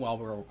moment while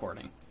we're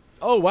recording.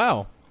 Oh,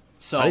 wow.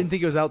 So I didn't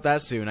think it was out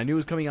that soon. I knew it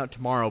was coming out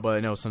tomorrow, but I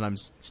know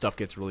sometimes stuff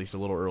gets released a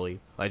little early.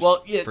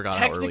 Forgot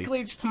technically how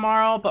early. It's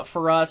tomorrow, but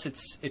for us,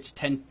 it's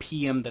 10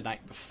 p.m. the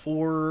night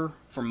before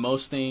for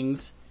most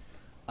things.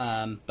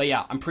 But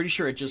yeah, I'm pretty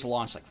sure it just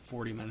launched like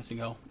 40 minutes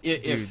ago.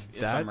 Dude, If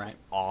that's I'm right.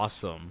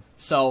 awesome.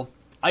 So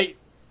I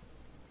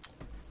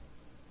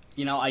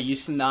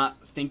used to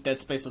not think Dead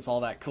Space was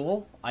all that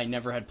cool. I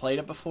never had played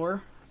it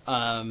before.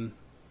 But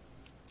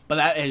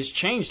that has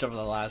changed over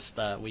the last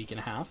week and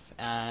a half.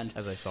 And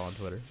As I saw on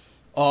Twitter.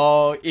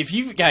 oh, if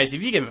you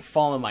can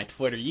follow my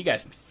Twitter, you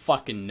guys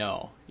fucking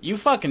know. You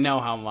fucking know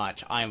how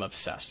much I am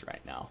obsessed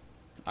right now.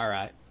 All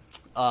right.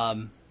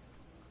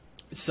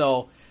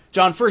 So,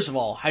 John, first of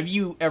all, have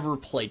you ever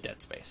played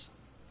Dead Space?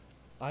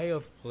 I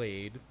have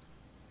played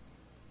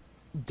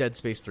Dead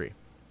Space 3.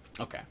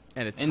 Okay.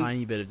 And a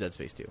tiny bit of Dead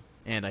Space 2.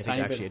 And I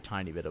think actually a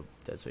tiny bit of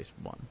Dead Space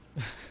 1.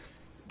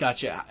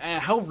 Gotcha.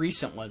 How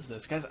recent was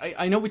this? Guys,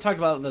 I know we talked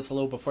about this a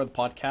little before the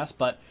podcast,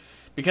 but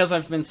because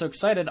I've been so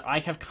excited, I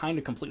have kind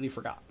of completely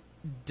forgot.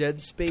 Dead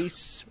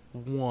Space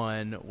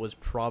 1 was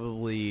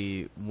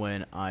probably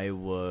when I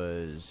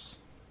was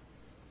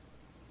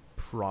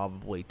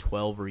probably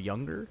 12 or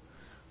younger.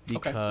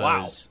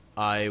 Because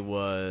I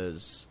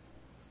went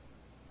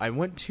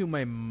to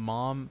my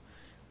mom.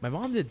 My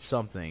mom did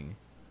something.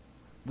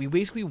 We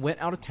basically went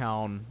out of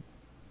town,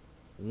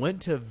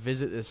 went to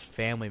visit this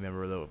family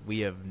member that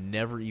we have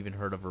never even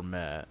heard of or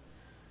met.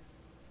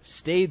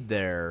 Stayed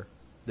there.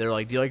 They're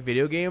like, "Do you like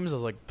video games?" I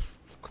was like,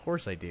 "Of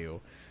course I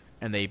do."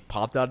 And they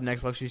popped out an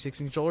Xbox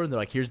 360 controller, and they're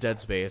like, "Here's Dead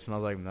Space." And I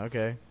was like,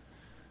 "Okay."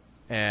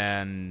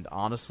 And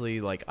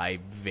honestly, like, I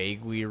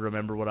vaguely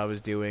remember what I was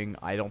doing.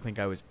 I don't think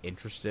I was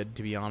interested,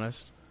 to be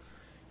honest.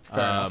 Fair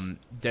enough.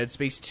 Dead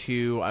Space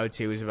 2, I would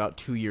say it was about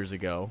 2 years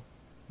ago,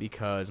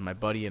 because my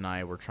buddy and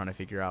I were trying to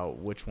figure out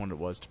which one it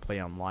was to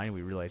play online.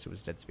 We realized it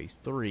was Dead Space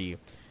 3,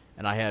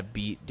 and I had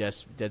beat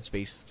Dead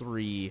Space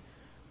 3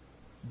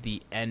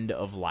 the end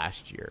of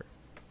last year.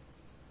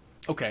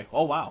 Okay.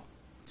 Oh, wow.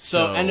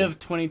 So end of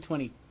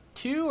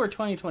 2022 or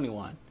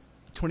 2021?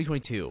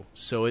 2022.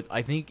 So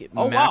I think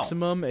Oh,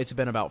 maximum it's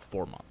been about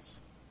 4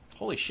 months.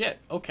 Holy shit.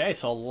 Okay,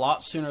 so a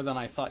lot sooner than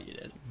I thought you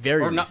did.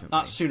 Very or recently.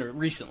 not sooner,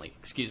 recently,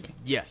 excuse me.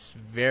 Yes,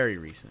 very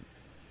recent.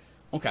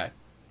 Okay.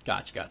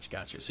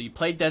 Gotcha. So you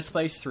played Dead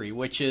Space 3,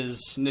 which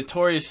is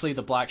notoriously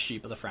the black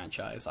sheep of the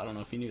franchise. I don't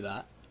know if you knew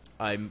that.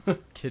 I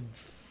could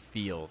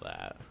feel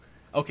that.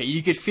 Okay,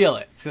 you could feel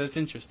it. So that's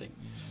interesting.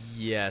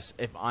 Yes,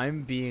 if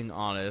I'm being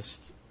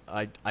honest,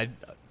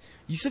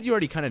 you said you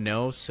already kind of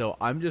know, so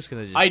I'm just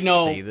gonna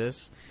say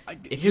this.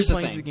 If you're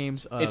playing through the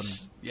games,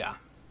 yeah.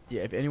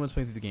 If anyone's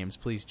playing through the games,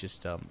 please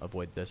just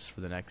avoid this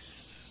for the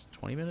next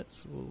 20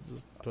 minutes. We'll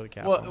just put a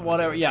cap. Well,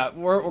 whatever. Yeah,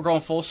 we're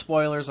going full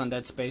spoilers on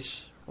Dead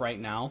Space right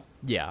now.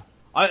 Yeah.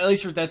 At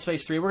least for Dead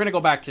Space 3, we're gonna go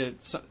back to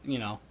we're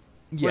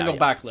gonna go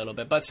back a little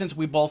bit. But since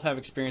we both have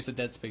experience with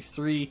Dead Space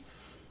 3,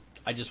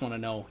 I just want to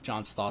know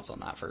John's thoughts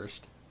on that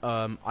first.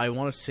 I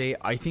want to say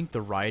I think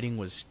the writing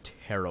was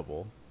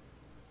terrible.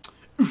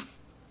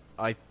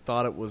 I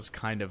thought it was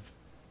kind of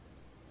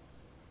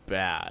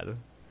bad.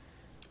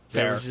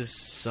 There was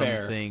just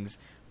some things,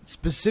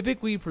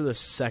 specifically for the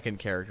second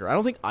character. I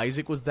don't think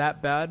Isaac was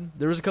that bad.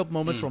 There was a couple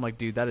moments where I'm like,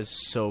 dude, that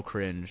is so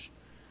cringe.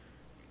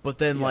 But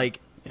then,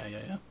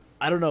 Yeah.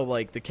 I don't know,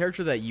 like, the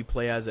character that you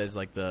play as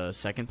like, the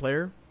second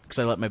player, because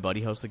I let my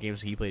buddy host the game,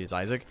 so he played as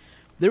Isaac.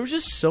 There was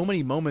just so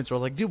many moments where I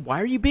was like, dude,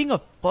 why are you being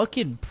a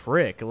fucking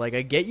prick? Like,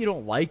 I get you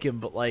don't like him,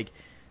 but, like,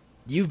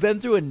 you've been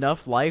through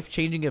enough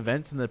life-changing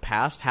events in the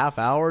past half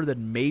hour that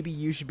maybe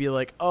you should be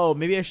like, oh,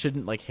 maybe I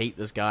shouldn't, like, hate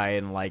this guy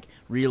and, like,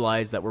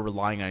 realize that we're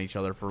relying on each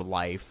other for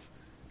life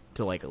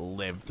to, like,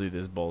 live through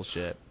this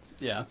bullshit.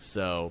 Yeah.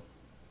 So,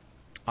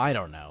 I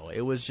don't know.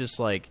 It was just,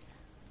 like,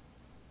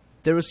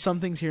 there was some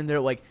things here and there,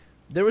 like,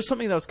 there was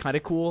something that was kind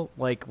of cool,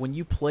 like, when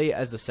you play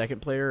as the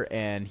second player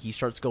and he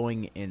starts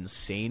going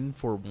insane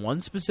for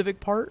one specific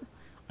part.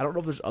 I don't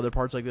know if there's other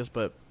parts like this,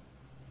 but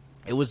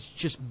it was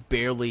just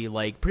barely,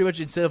 like, pretty much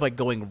instead of, like,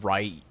 going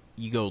right,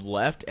 you go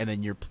left, and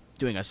then you're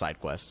doing a side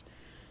quest.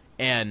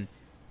 And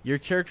your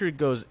character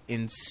goes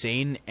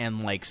insane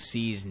and, like,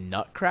 sees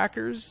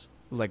nutcrackers,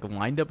 like,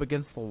 lined up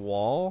against the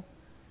wall,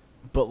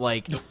 but,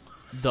 like,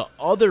 the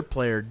other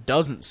player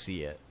doesn't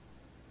see it.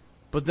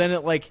 But then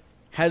it, like,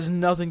 has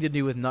nothing to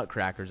do with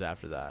nutcrackers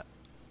after that.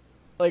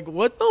 Like,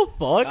 what the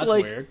fuck? That's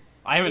like, weird.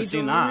 I haven't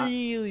seen that.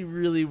 Really,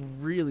 really,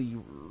 really,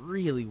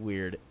 really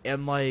weird.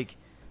 And, like,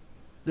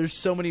 there's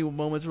so many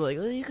moments where, like,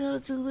 oh, you gotta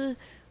do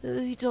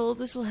the, you told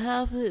this will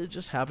happen. It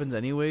just happens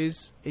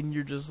anyways. And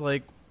you're just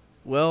like,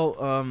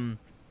 well,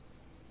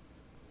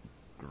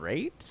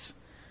 great.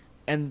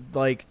 And,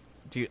 like,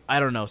 dude, I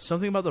don't know.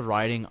 Something about the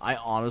writing, I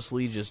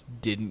honestly just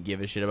didn't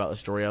give a shit about the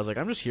story. I was like,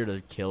 I'm just here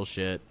to kill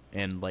shit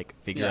and, like,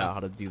 figure out how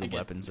to do the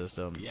weapon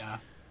system. Yeah.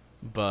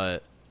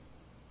 But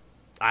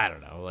I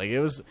don't know. Like, it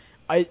was...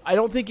 I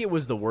don't think it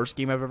was the worst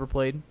game I've ever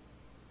played.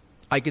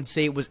 I can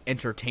say it was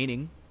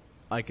entertaining.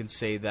 I can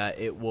say that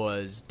it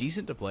was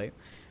decent to play.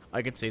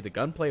 I could say the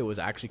gunplay was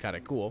actually kind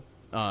of cool.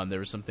 There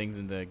were some things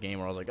in the game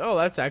where I was like, oh,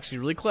 that's actually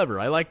really clever.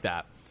 I like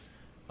that.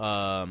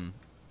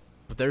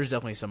 But there's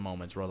definitely some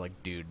moments where I was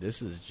like, dude,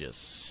 this is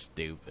just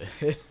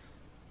stupid.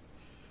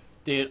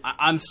 Dude,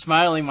 I'm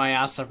smiling my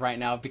ass off right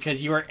now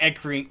because you are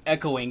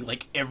echoing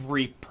like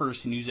every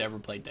person who's ever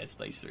played Dead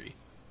Space 3.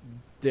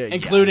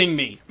 Including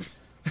me.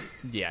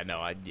 Yeah,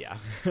 no, yeah.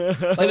 Like,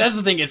 that's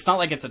the thing. It's not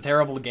like it's a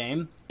terrible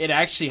game. It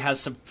actually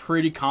has some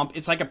pretty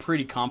it's like a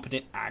pretty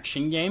competent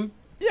action game.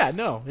 Yeah,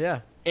 no,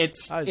 yeah.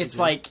 It's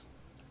like,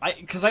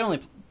 because I only,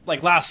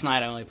 like, last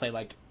night I only played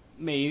like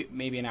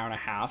maybe an hour and a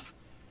half.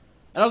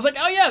 And I was like,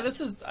 oh yeah, this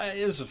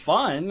is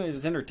fun.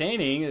 It's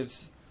entertaining.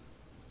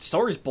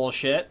 Story's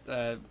bullshit.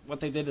 What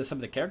they did to some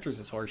of the characters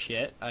is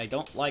horseshit. I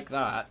don't like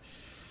that.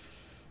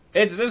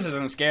 This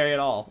isn't scary at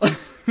all.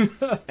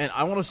 And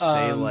I want to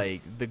say,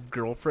 like, the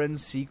girlfriend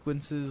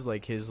sequences,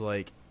 like his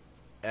like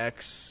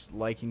ex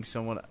liking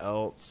someone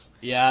else.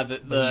 Yeah,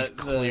 he's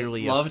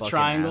clearly love a fucking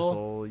triangle.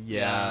 Asshole.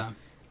 Yeah,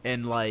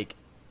 and like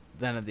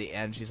then at the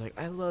end she's like,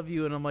 "I love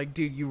you," and I'm like,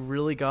 "Dude, you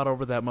really got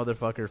over that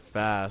motherfucker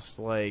fast."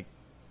 Like,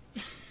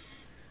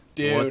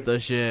 dude, what the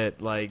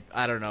shit? Like,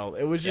 I don't know.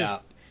 It was just.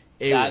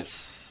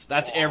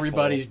 That's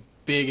everybody's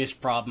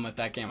biggest problem with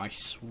that game, I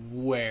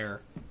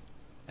swear.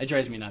 It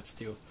drives me nuts,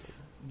 too.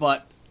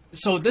 But,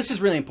 so this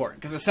is really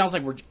important, because it sounds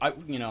like right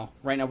now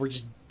we're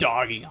just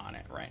dogging on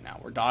it right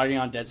now. We're dogging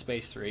on Dead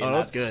Space 3. Oh,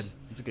 that's good.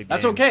 It's a good game.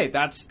 That's okay.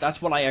 That's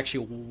what I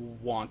actually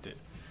wanted.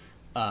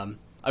 I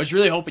was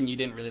really hoping you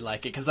didn't really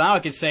like it, because now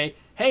I could say,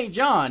 hey,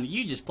 John,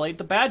 you just played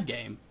the bad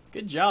game.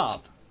 Good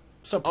job.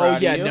 So proud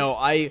of you. No,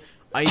 I've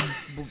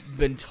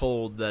been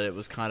told that it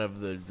was kind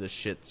of the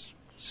shit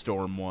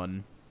storm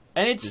one.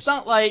 And it's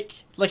not like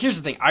here's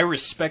the thing. I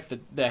respect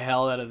the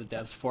hell out of the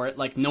devs for it.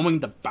 Like, knowing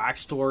the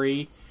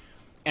backstory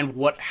and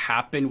what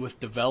happened with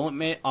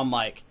development, I'm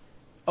like,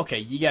 okay,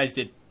 you guys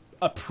did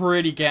a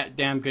pretty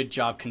damn good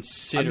job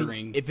considering.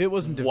 I mean, if it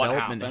wasn't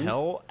development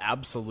hell,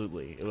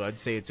 absolutely. I'd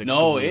say it's a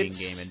grueling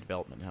game in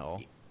development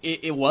hell.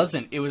 It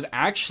wasn't. It was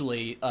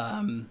actually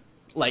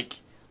like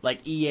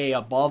EA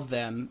above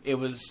them. It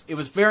was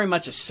very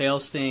much a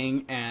sales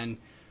thing, and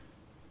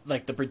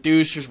like the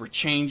producers were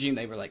changing.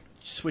 They were like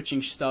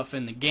switching stuff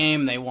in the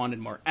game. They wanted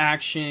more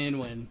action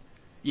when,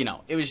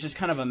 it was just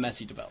kind of a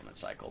messy development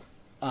cycle.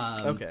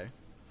 Okay.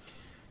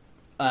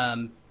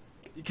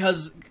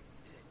 Because,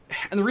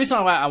 and the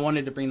reason why I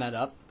wanted to bring that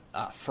up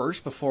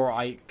first before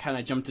I kind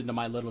of jumped into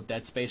my little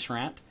Dead Space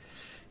rant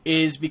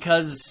is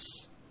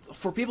because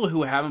for people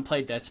who haven't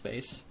played Dead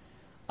Space,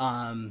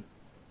 and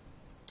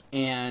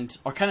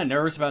are kind of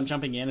nervous about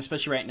jumping in,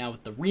 especially right now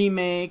with the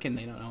remake, and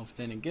they don't know if it's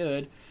any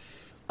good.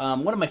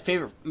 One of my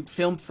favorite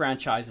film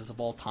franchises of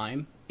all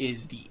time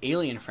is the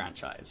Alien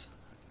franchise.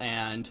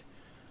 And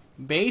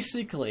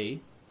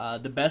basically,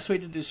 the best way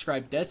to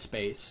describe Dead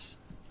Space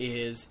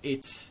is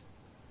it's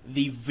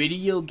the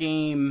video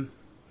game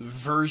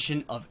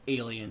version of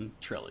Alien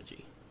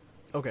trilogy.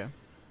 Okay.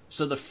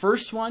 So the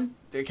first one,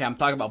 okay, I'm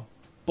talking about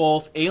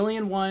both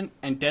Alien 1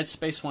 and Dead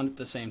Space 1 at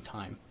the same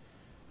time.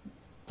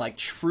 Like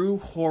true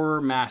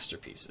horror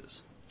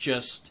masterpieces.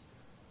 Just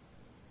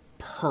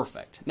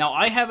perfect. Now,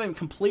 I haven't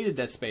completed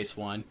Dead Space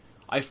 1.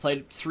 I've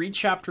played 3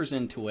 chapters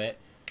into it,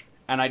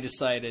 and I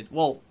decided,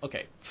 well,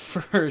 okay,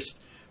 first,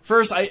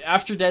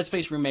 after Dead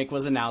Space Remake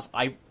was announced,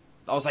 I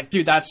was like,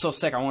 dude, that's so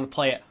sick, I want to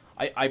play it.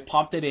 I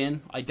popped it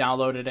in, I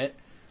downloaded it,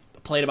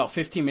 played about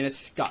 15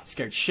 minutes, got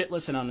scared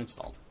shitless, and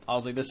uninstalled. I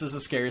was like, this is the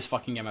scariest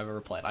fucking game I've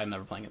ever played. I'm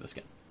never playing it this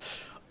again.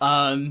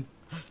 And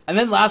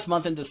then last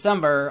month in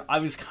December, I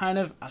was kind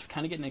of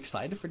getting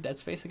excited for Dead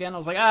Space again. I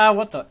was like,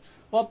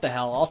 what the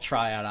hell? I'll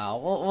try it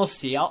out. We'll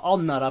see. I'll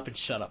nut up and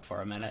shut up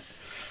for a minute.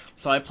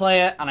 So I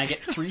play it, and I get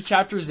 3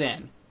 chapters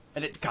in,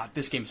 and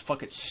this game's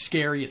fucking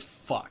scary as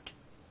fuck.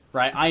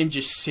 Right? I am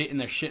just sitting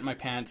there shitting my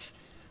pants,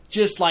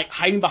 just like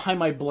hiding behind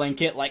my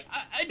blanket, like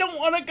I don't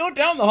want to go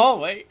down the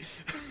hallway.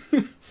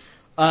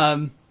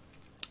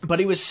 But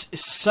it was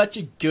such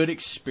a good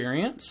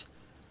experience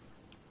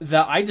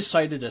that I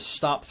decided to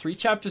stop 3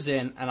 chapters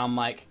in, and I'm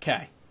like,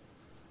 okay,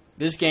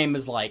 this game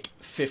is like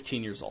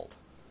 15 years old.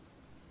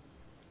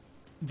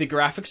 The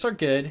graphics are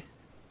good.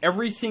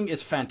 Everything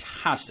is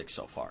fantastic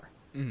so far.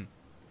 Mm.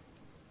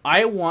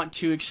 I want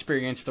to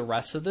experience the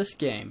rest of this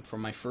game for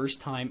my first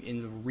time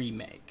in the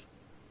remake.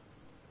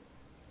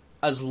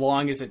 As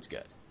long as it's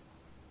good.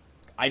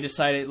 I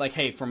decided, like,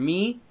 hey, for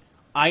me,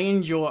 I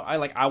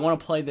want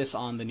to play this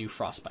on the new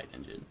Frostbite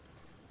engine.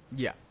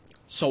 Yeah.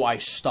 So I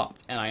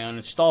stopped, and I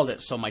uninstalled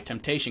it, so my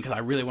temptation, because I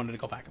really wanted to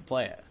go back and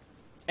play it.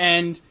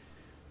 And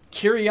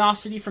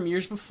curiosity from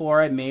years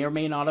before, I may or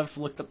may not have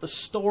looked up the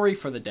story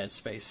for the Dead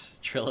Space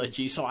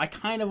trilogy, so I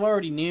kind of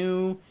already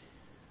knew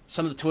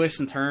some of the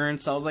twists and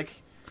turns, so I was like,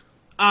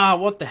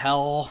 what the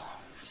hell?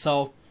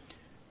 So,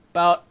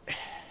 about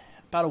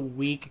a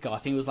week ago, I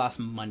think it was last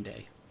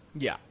Monday.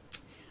 Yeah.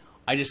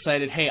 I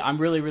decided, hey, I'm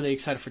really, really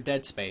excited for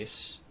Dead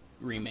Space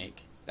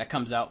Remake. That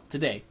comes out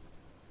today,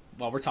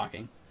 while we're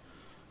talking.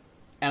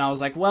 And I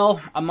was like,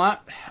 well,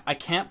 I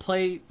can't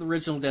play the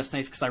original Dead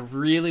Space because I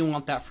really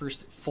want that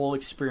first full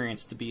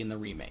experience to be in the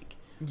remake.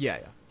 Yeah.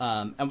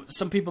 And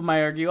some people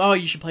might argue, oh,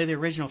 you should play the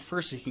original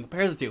first so you can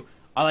compare the two.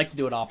 I like to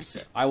do it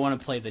opposite. I want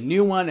to play the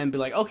new one and be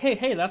like, okay,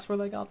 hey, that's where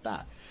they got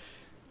that.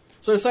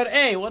 So I said,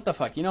 hey, what the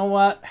fuck? You know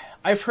what?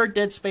 I've heard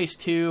Dead Space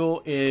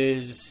 2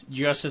 is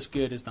just as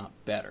good as not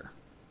better.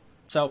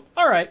 So,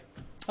 alright.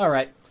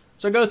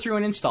 So I go through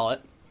and install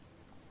it.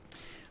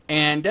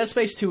 And Dead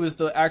Space 2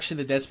 is actually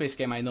the Dead Space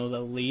game I know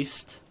the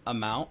least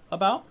amount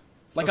about.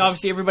 Like,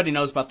 obviously, everybody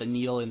knows about the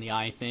needle in the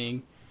eye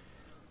thing.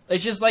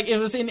 It's just like, it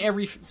was in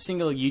every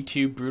single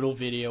YouTube brutal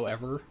video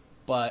ever.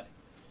 But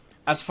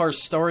as far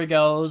as story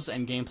goes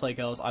and gameplay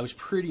goes, I was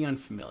pretty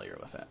unfamiliar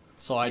with it.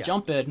 So I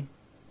jump in,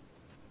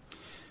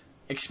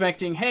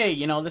 expecting, hey,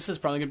 this is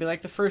probably going to be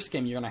like the first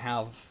game. You're going to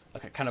have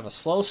kind of a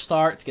slow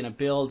start. It's going to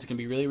build. It's going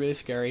to be really, really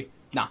scary.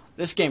 Nah,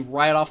 this game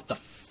right off the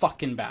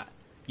fucking bat.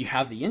 You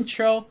have the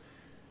intro,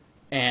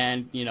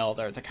 and,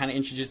 they're kind of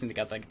introducing, they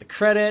got like the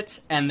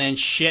credits, and then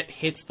shit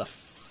hits the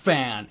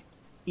fan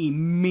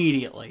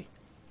immediately.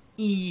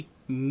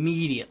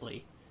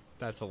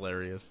 That's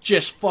hilarious.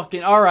 Just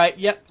fucking, alright,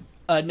 yep,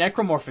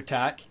 necromorph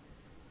attack.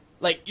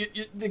 Like,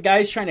 the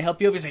guy's trying to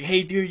help you up. He's like,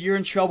 hey, dude, you're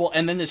in trouble.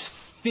 And then this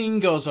thing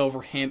goes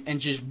over him and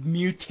just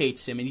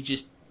mutates him. And he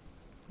just,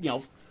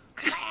 just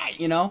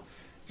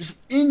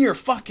in your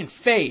fucking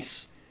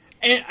face.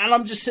 And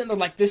I'm just sitting there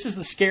like, this is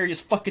the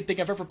scariest fucking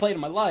thing I've ever played in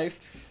my life.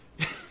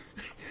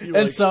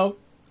 So,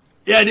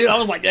 yeah, dude, I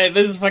was like, hey,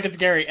 this is fucking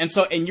scary.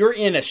 And you're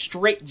in a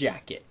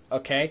straitjacket,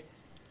 okay?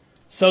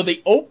 So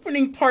the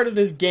opening part of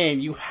this game,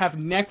 you have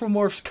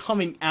necromorphs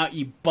coming out,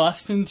 you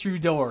busting through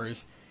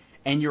doors.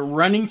 And you're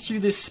running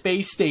through this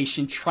space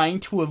station trying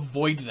to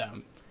avoid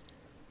them.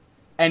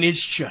 And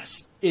it's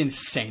just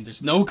insane.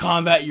 There's no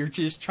combat. You're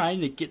just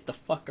trying to get the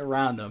fuck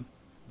around them.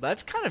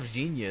 That's kind of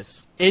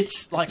genius.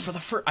 It's like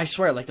I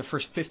swear, like the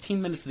first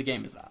 15 minutes of the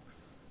game is that.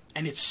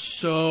 And it's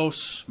so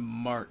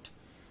smart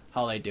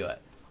how they do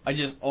it.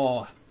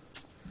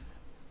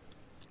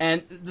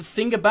 And the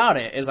thing about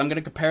it is I'm going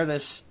to compare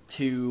this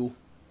to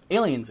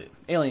Alien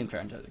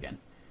franchise again.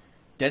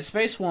 Dead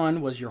Space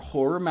 1 was your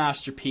horror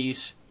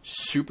masterpiece.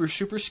 Super,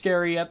 super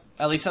scary, at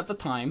least at the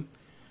time.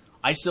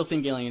 I still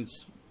think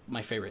Alien's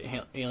my favorite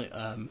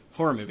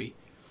horror movie.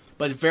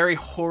 But very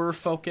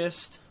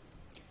horror-focused.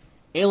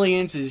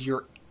 Aliens is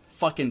your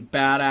fucking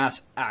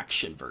badass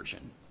action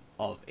version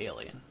of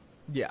Alien.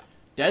 Yeah.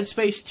 Dead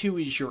Space 2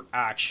 is your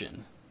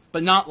action.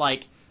 But not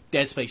like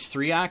Dead Space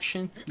 3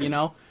 action,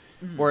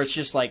 Where it's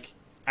just like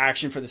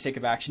action for the sake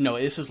of action. No,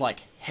 this is like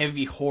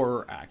heavy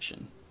horror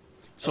action.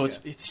 So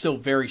it's still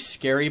very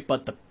scary,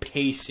 but the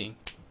pacing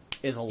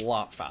is a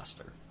lot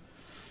faster.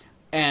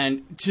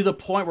 And to the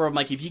point where I'm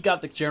like, if you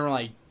got the general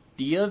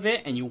idea of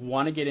it and you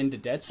want to get into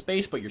Dead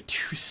Space, but you're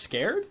too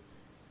scared,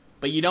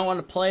 but you don't want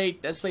to play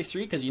Dead Space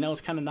 3 because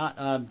it's kind of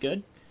not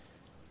good,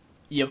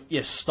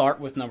 you start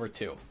with number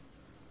 2.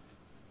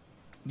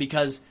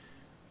 Because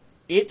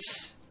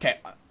it's... Okay,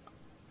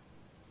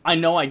 I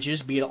know I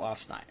just beat it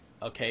last night,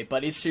 okay?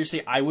 But it's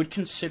seriously, I would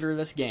consider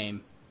this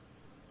game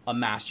a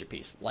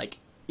masterpiece. Like,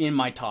 in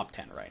my top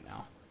 10 right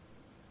now.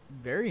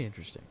 Very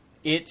interesting.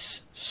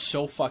 It's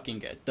so fucking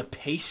good. The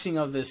pacing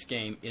of this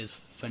game is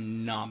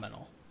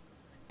phenomenal.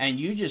 And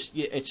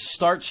it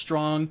starts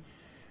strong,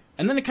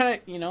 and then it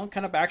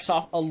kind of backs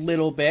off a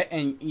little bit,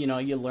 and,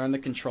 you learn the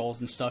controls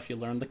and stuff, you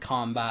learn the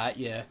combat,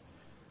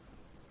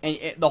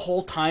 And the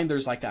whole time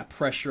there's, like, that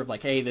pressure of,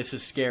 like, hey, this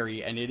is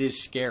scary, and it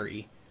is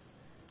scary.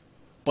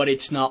 But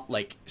it's not,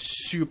 like,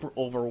 super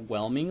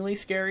overwhelmingly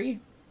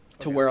scary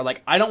to where,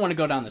 like, I don't want to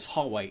go down this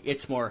hallway.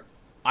 It's more...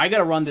 I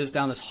gotta run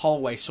down this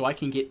hallway so I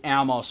can get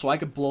ammo, so I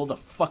can blow the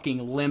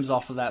fucking limbs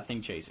off of that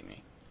thing chasing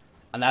me.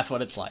 And that's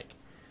what it's like.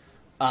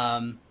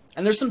 And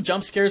there's some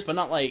jump scares, but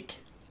not like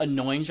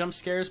annoying jump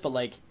scares, but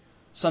like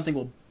something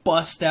will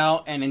bust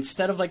out, and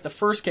instead of like the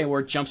first game where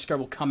a jump scare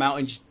will come out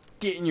and just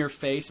get in your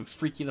face and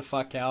freak you the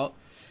fuck out,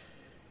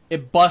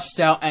 it busts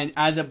out, and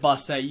as it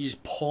busts out, you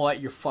just pull out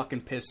your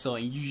fucking pistol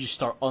and you just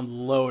start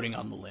unloading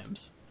on the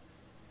limbs.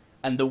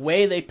 And the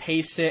way they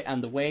pace it,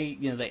 and the way,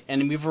 the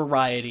enemy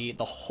variety,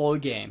 the whole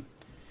game,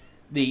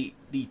 the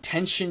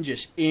tension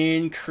just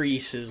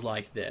increases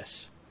like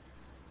this.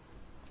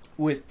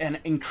 With an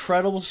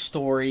incredible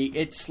story,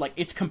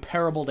 it's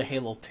comparable to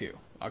Halo 2,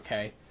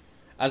 okay?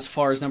 As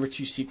far as number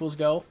 2 sequels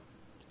go,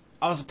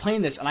 I was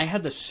playing this, and I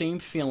had the same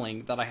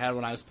feeling that I had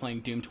when I was playing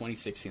Doom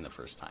 2016 the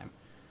first time.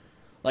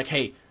 Like,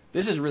 hey,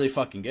 this is really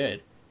fucking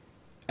good.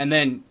 And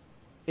then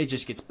it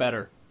just gets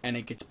better, and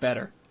it gets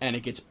better, and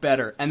it gets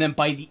better. And then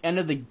by the end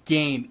of the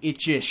game, it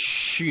just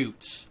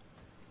shoots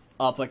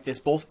up like this,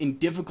 both in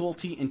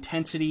difficulty,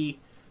 intensity,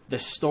 the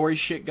story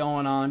shit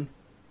going on.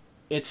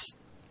 It's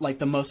like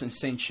the most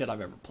insane shit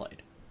I've ever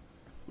played.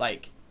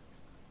 Like,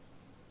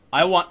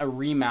 I want a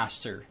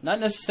remaster, not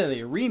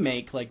necessarily a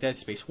remake like Dead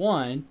Space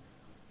 1,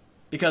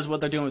 because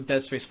what they're doing with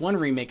Dead Space 1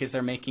 remake is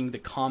they're making the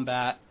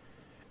combat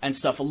and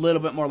stuff a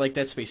little bit more like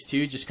Dead Space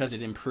 2, just because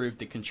it improved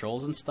the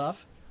controls and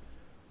stuff.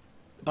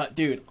 But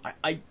dude,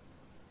 I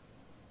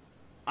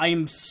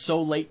am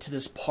so late to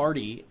this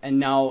party, and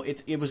now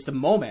it was the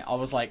moment I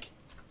was like,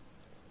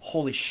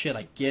 holy shit,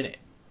 I get it.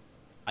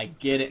 I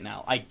get it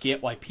now. I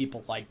get why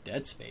people like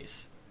Dead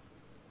Space.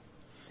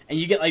 And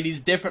you get like these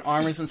different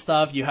armors and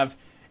stuff. You have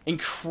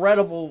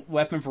incredible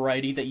weapon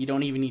variety that you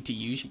don't even need to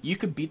use. You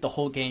could beat the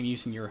whole game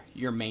using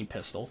your main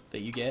pistol that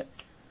you get.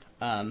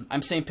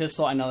 I'm saying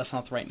pistol. I know that's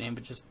not the right name,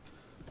 but just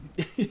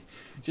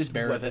just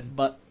bear with it.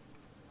 But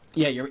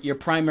yeah, your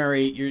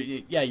primary,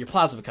 your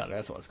plasma cutter.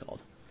 That's what it's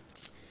called.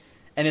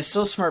 And it's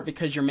so smart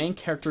because your main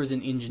character is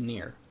an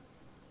engineer.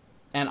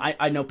 And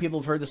I know people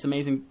have heard this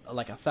amazing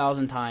like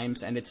 1,000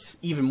 times, and it's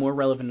even more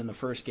relevant in the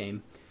first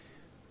game.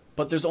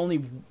 But there's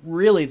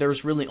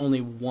really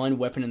only one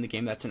weapon in the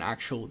game that's an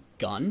actual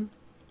gun,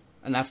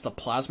 and that's the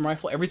plasma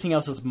rifle. Everything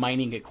else is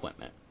mining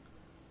equipment.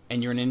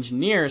 And you're an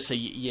engineer, so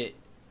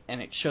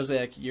and it shows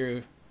that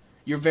your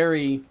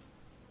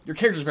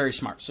character's very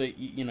smart. So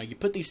you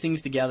put these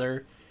things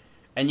together,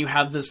 and you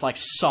have this like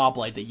saw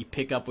blade that you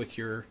pick up with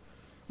your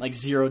like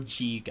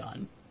 0G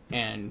gun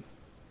and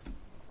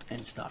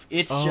stuff.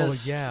 It's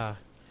just yeah,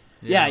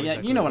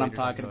 exactly, you know what I'm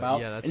talking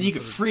about. Yeah, and you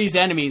can freeze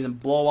enemies and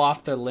blow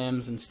off their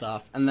limbs and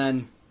stuff. And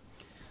then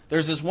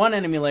there's this one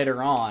enemy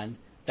later on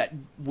that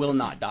will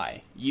not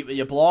die.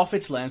 You blow off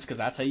its limbs because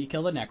that's how you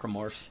kill the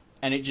necromorphs,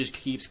 and it just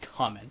keeps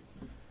coming.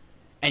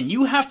 And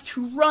you have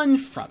to run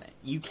from it.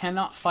 You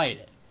cannot fight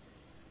it.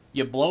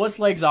 You blow its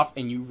legs off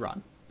and you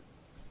run.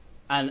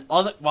 And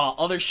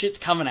other shit's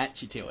coming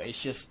at you too.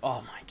 It's just,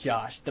 oh my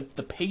gosh, the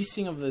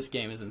pacing of this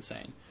game is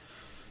insane.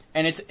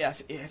 And I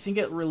think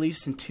it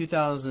released in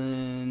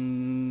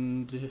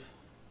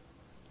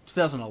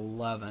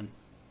 2011.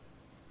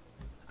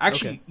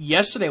 Actually,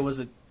 yesterday was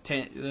the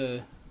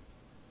I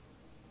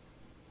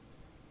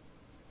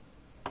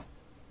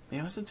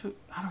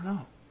don't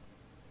know.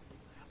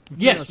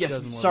 Yes,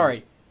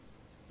 sorry.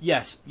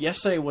 Yes,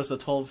 yesterday was the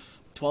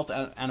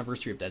 12th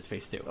anniversary of Dead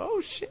Space 2. Oh,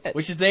 shit.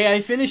 Which is the day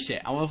I finished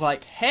it. I was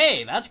like,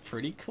 hey, that's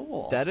pretty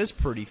cool. That is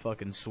pretty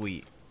fucking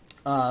sweet.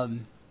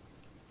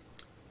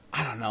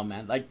 I don't know,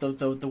 man. Like,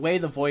 the way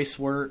the voice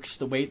works,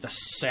 the way the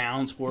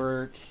sounds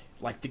work,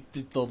 like,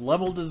 the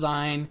level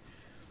design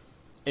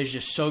is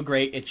just so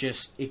great. It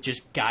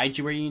just guides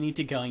you where you need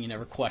to go, and you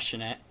never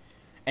question it.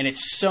 And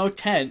it's so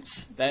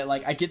tense that,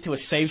 like, I get to a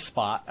save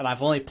spot, and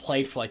I've only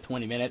played for, like,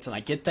 20 minutes, and I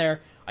get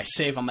there, I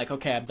save, I'm like,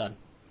 okay, I'm done.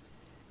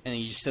 And then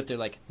you just sit there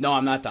like, no,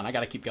 I'm not done. I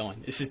gotta keep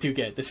going. This is too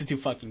good. This is too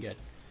fucking good.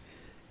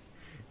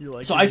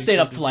 So I stayed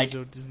up to like...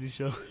 Disney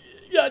show.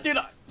 Yeah, dude.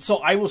 So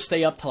I will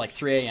stay up to like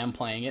 3 a.m.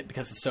 playing it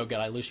because it's so good.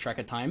 I lose track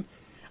of time.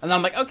 And then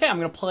I'm like, okay, I'm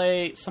going to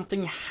play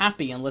something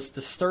happy and less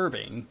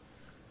disturbing.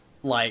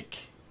 Like...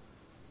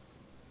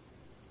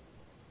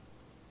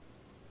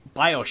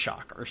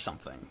 BioShock or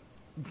something.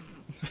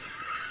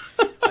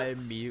 I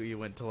immediately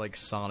went to like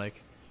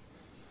Sonic.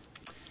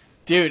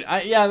 Dude,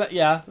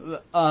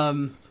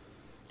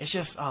 it's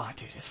just, oh,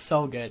 dude, it's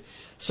so good.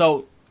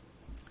 So,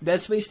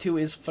 Dead Space 2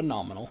 is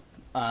phenomenal.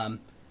 And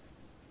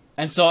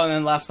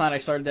then last night I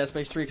started Dead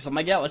Space 3 because I'm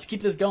like, yeah, let's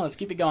keep this going. Let's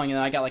keep it going. And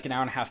then I got like an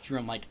hour and a half through.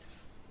 I'm like,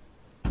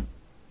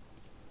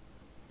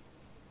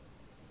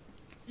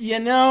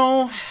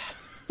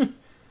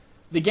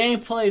 the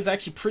gameplay is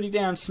actually pretty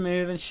damn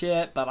smooth and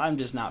shit, but I'm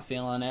just not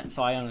feeling it.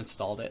 So I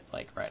uninstalled it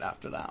like right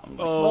after that. I'm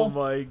like,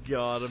 my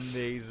god,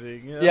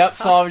 amazing. Yep,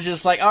 so I was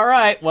just like, all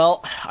right,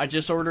 well, I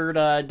just ordered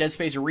Dead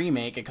Space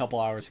Remake a couple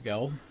hours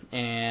ago,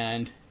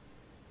 and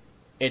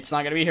it's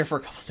not going to be here for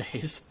a couple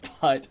days,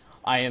 but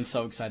I am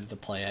so excited to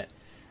play it.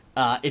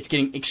 It's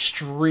getting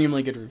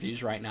extremely good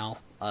reviews right now.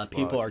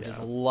 People are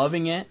just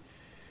loving it.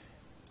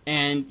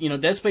 And,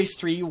 Dead Space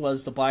 3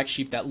 was the black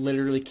sheep that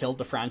literally killed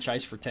the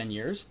franchise for 10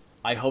 years.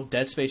 I hope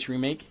Dead Space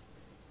Remake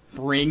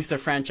brings the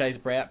franchise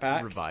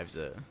back. Revives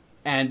it.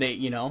 And they,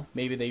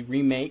 maybe they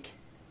remake.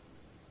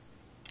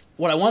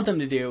 What I want them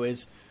to do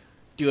is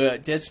do a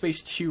Dead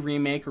Space 2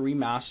 remake or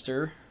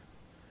remaster,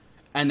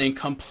 and then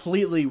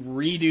completely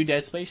redo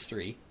Dead Space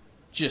 3.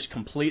 Just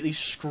completely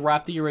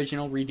scrap the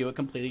original, redo it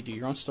completely, do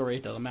your own story,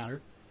 it doesn't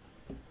matter.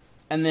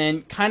 And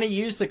then kind of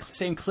use the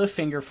same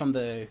cliffhanger from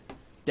the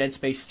Dead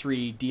Space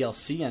 3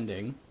 DLC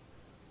ending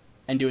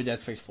and do a Dead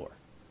Space 4.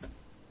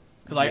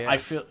 Because I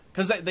feel...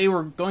 Because they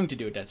were going to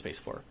do a Dead Space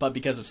 4, but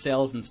because of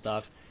sales and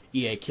stuff,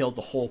 EA killed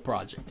the whole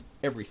project.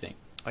 Everything.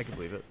 I can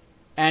believe it.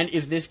 And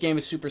if this game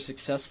is super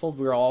successful,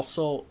 we're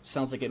also...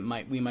 Sounds like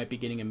we might be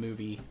getting a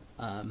movie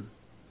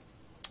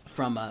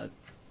from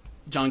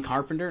John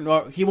Carpenter.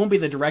 No, he won't be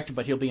the director,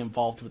 but he'll be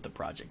involved with the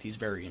project. He's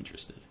very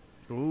interested.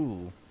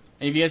 Ooh.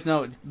 And if you guys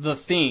know The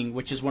Thing,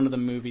 which is one of the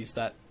movies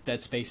that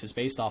Dead Space is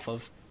based off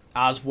of,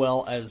 as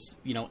well as,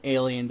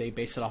 Alien, they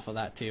base it off of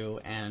that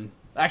too, and...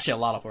 Actually, a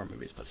lot of horror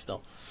movies, but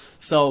still.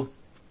 So,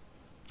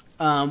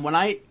 when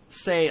I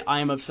say I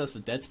am obsessed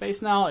with Dead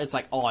Space now, it's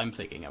like all I'm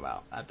thinking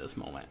about at this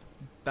moment.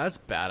 That's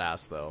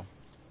badass, though.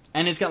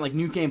 And it's got like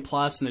New Game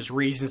Plus, and there's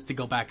reasons to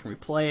go back and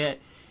replay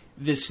it.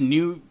 This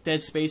new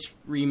Dead Space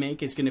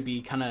remake is going to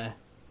be kind of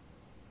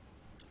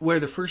where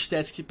the first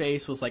Dead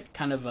Space was like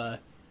kind of a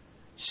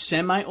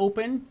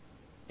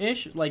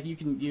semi-open-ish. Like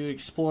you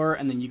explore,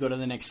 and then you go to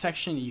the next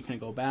section, and you can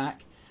go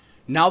back.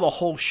 Now the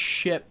whole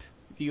ship,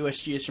 the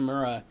USG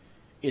Ishimura,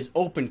 is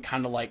open,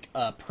 kind of like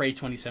Prey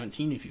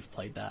 2017, if you've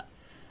played that.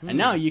 And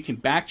now you can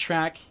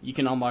backtrack, you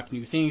can unlock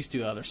new things,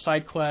 do other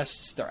side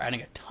quests. They're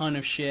adding a ton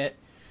of shit.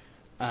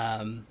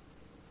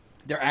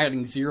 They're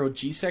adding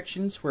 0G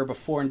sections, where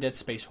before in Dead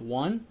Space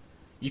 1,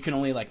 you can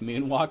only, like,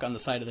 moonwalk on the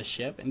side of the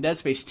ship. In Dead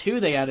Space 2,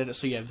 they added it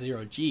so you have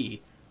 0G,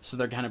 so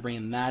they're kind of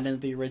bringing that into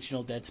the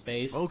original Dead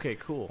Space. Okay,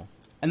 cool.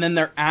 And then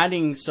they're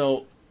adding,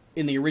 so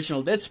in the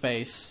original Dead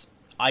Space,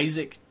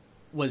 Isaac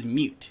was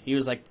mute. He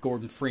was like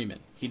Gordon Freeman.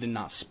 He did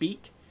not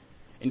speak.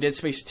 In Dead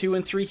Space 2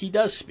 and 3, he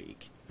does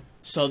speak.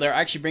 So they're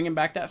actually bringing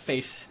back that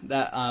face,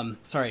 the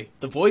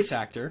voice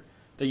actor.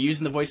 They're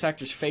using the voice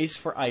actor's face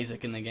for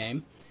Isaac in the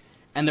game.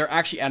 And they're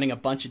actually adding a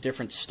bunch of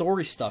different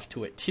story stuff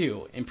to it,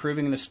 too.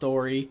 Improving the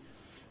story.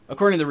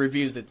 According to the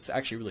reviews, it's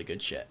actually really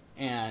good shit.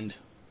 And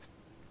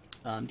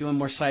doing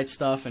more side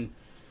stuff. And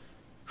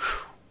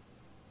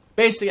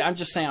basically, I'm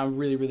just saying I'm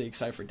really, really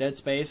excited for Dead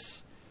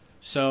Space.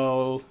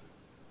 So,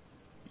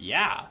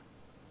 yeah.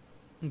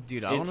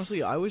 Dude, I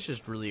was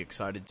just really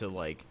excited to,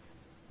 like,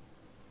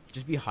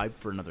 just be hyped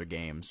for another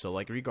game. So,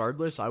 like,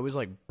 regardless, I was,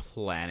 like,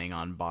 planning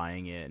on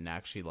buying it and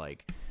actually,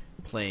 like,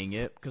 playing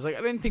it. Because, like,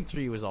 I didn't think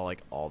 3 was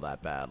all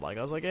that bad. Like,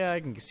 I was like, yeah, I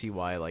can see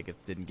why, like, it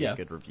didn't get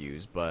good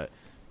reviews. But,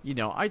 you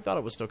know, I thought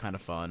it was still kind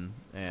of fun.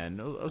 And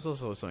it was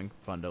also something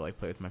fun to, like,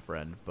 play with my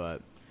friend.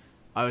 But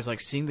I was, like,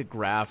 seeing the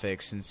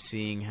graphics and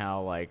seeing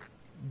how, like,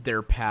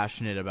 they're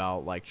passionate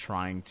about, like,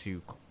 trying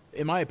to,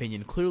 in my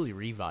opinion, clearly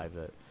revive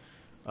it.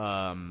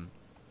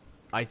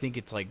 I think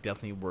it's, like,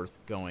 definitely worth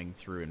going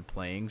through and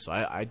playing, so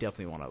I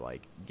definitely want to,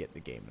 like, get the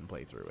game and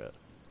play through it.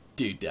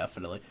 Dude,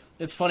 definitely.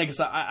 It's funny, because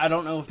I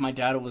don't know if my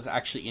dad was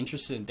actually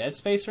interested in Dead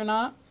Space or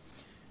not,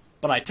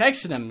 but I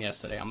texted him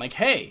yesterday. I'm like,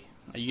 hey,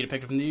 are you going to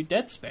pick up the new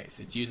Dead Space?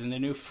 It's using the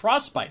new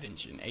Frostbite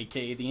engine,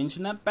 a.k.a. the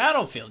engine that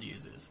Battlefield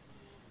uses.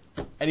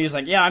 And he's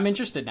like, yeah, I'm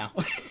interested now.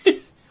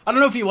 I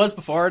don't know if he was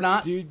before or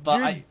not. Dude, but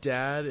your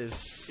dad is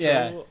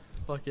so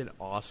fucking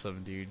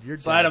awesome, dude. Your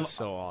So dad's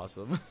so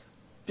awesome.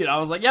 Dude, I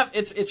was like, yep,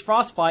 it's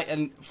Frostbite,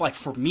 and like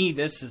for me,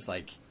 this is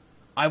like,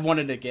 I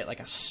wanted to get like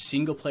a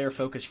single player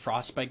focused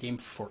Frostbite game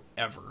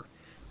forever.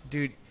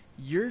 Dude,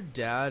 your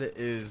dad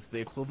is the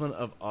equivalent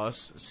of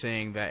us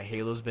saying that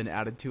Halo's been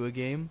added to a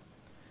game.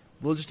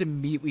 We'll just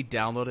immediately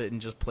download it and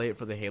just play it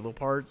for the Halo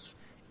parts.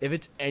 If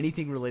it's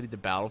anything related to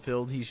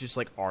Battlefield, he's just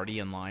like already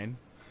in line.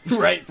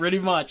 Right, pretty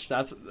much.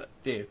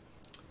 Dude.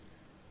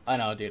 I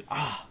know, dude.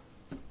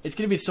 It's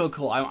gonna be so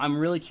cool. I'm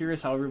really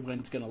curious how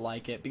everyone's gonna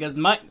like it, because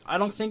I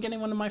don't think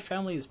anyone in my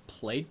family has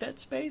played Dead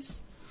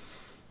Space.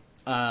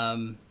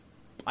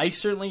 I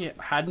certainly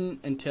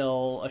hadn't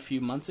until a few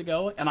months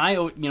ago,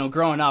 and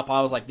growing up,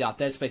 I was like, yeah,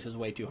 Dead Space is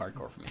way too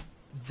hardcore for me.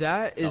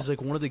 That is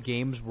like one of the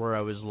games where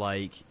I was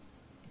like,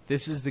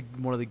 this is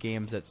one of the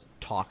games that's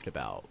talked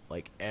about.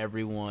 Like,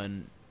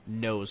 everyone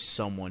knows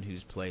someone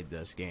who's played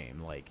this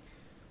game. Like,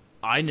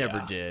 I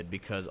never did,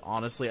 because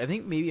honestly, I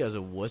think maybe I was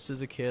a wuss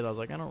as a kid. I was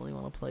like, I don't really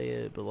want to play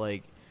it, but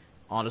like,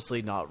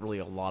 honestly, not really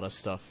a lot of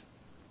stuff.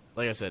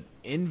 Like I said,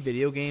 in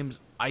video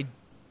games, I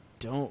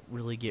don't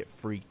really get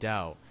freaked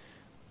out.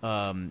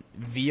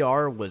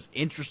 VR was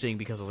interesting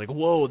because I was like,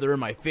 whoa, they're in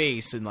my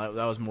face, and that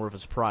was more of a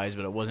surprise,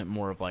 but it wasn't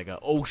more of like a,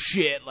 oh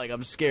shit, like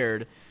I'm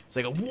scared. It's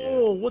like a,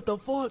 whoa, what the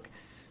fuck?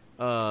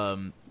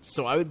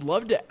 So I would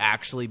love to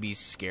actually be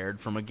scared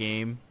from a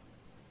game,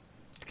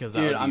 because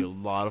that would be a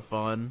lot of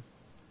fun.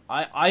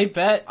 I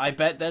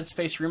bet Dead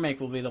Space Remake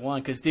will be the one,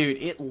 because, dude,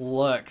 it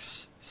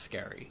looks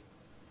scary.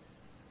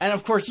 And,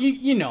 of course,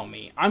 you know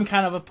me. I'm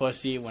kind of a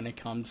pussy when it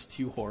comes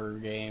to horror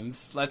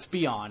games. Let's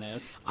be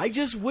honest. I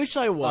just wish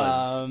I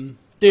was.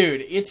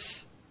 Dude,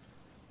 it's...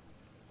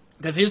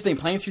 Because here's the thing,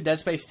 playing through Dead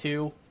Space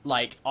 2,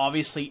 like,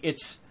 obviously,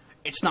 it's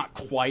not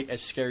quite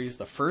as scary as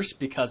the first,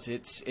 because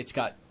it's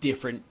got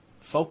different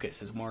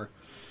focus. It's more,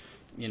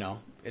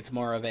 it's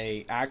more of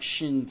a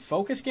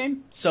action-focused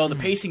game. So the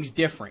pacing's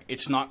different.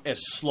 It's not as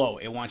slow.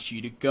 It wants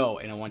you to go,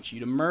 and it wants you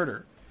to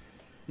murder.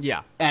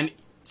 Yeah. And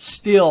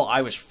still,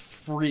 I was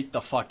freaked the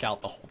fuck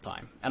out the whole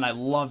time. And I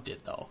loved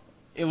it, though.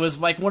 It was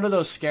like one of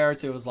those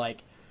scares. It was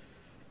like,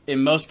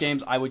 in most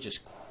games, I would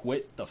just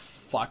quit the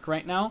fuck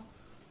right now.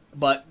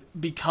 But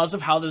because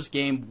of how this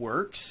game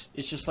works,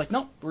 it's just like,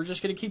 no, we're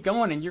just going to keep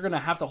going, and you're going to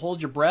have to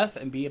hold your breath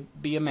and be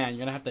a man. You're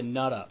going to have to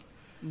nut up.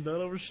 Nut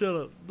over, shut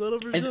up. Nut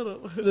over, shut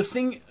up. The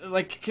thing,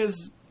 like,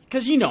 because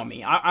you know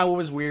me. I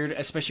was weird,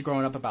 especially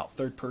growing up, about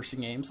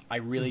third-person games. I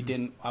really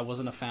I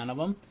wasn't a fan of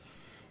them.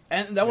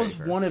 And that was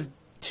one of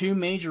two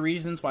major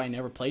reasons why I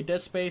never played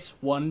Dead Space.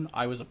 One,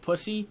 I was a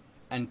pussy,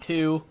 and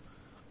two,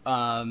 dude,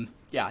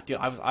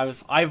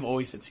 I've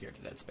always been scared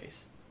of Dead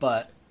Space.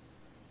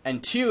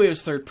 And two, it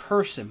was third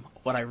person.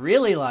 What I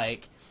really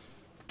like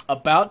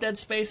about Dead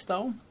Space,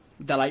 though,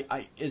 that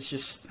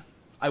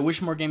I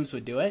wish more games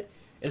would do it,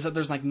 is that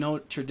there's like no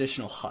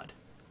traditional HUD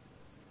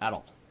at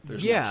all.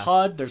 There's no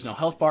HUD, there's no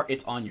health bar,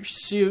 it's on your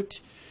suit,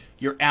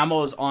 your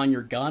ammo is on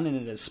your gun in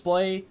a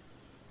display.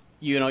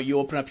 You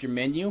open up your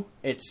menu,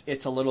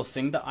 it's a little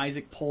thing that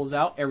Isaac pulls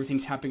out,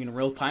 everything's happening in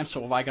real time,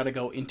 so if I gotta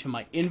go into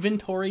my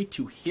inventory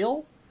to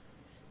heal,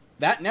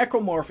 that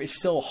necromorph is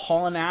still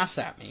hauling ass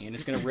at me, and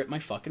it's gonna rip my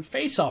fucking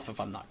face off if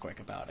I'm not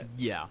quick about it.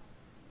 Yeah.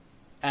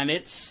 And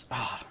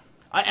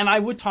I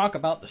would talk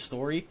about the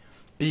story,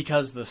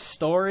 because the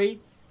story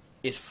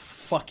is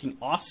fucking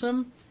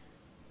awesome.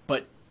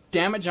 But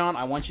damn it, John,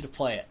 I want you to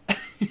play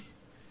it.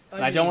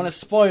 I don't want to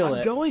spoil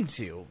it.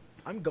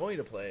 I'm going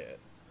to play it.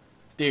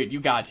 Dude, you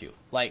got to.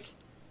 Like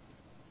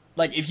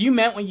if you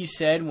meant what you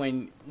said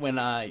when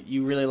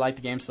you really like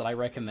the games that I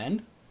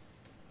recommend,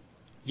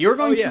 you're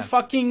going to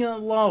fucking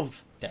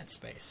love Dead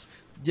Space.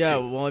 Yeah,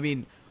 well, I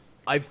mean,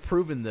 I've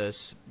proven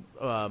this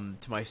to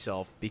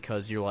myself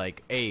because you're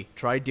like, hey,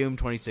 try Doom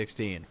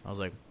 2016. I was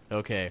like,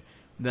 okay.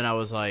 Then I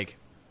was like,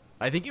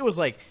 I think it was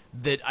like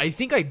that. I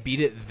think I beat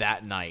it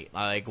that night.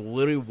 I like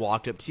literally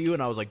walked up to you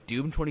and I was like,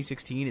 Doom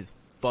 2016 is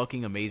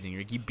fucking amazing.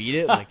 You're like, you beat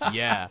it? I'm like,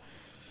 yeah.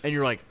 And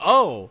you're like,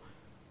 oh,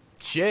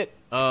 shit.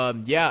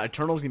 Yeah,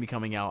 Eternal's gonna be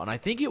coming out, and I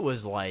think it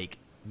was like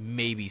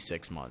maybe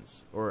 6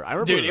 months. Or I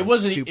remember, dude, it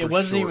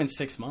wasn't even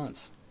 6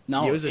 months.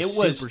 No, it was a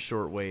super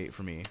short wait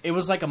for me. It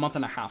was like a month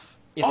and a half.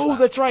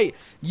 That's right.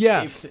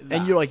 Yeah,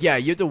 and you're like, yeah,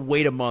 you have to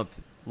wait a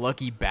month.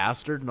 Lucky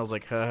bastard. And I was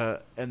like, haha.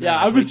 And then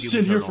I've been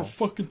sitting here for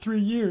fucking 3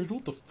 years.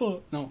 What the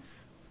fuck? No.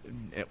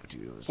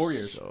 Dude, it was 4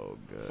 years. So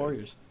good. 4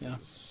 years. Yeah.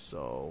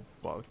 So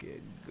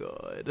fucking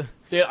good.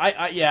 Dude,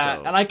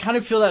 and I kind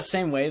of feel that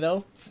same way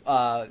though.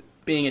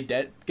 Getting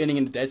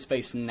into Dead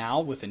Space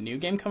now with a new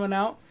game coming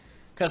out,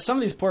 because some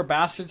of these poor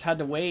bastards had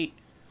to wait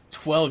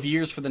 12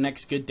 years for the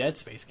next good Dead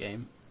Space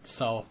game.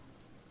 So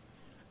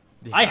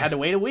I had to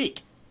wait a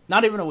week.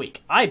 Not even a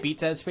week. I beat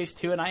Dead Space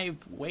 2 and I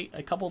wait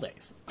a couple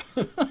days.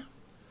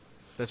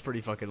 That's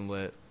pretty fucking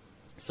lit.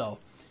 So,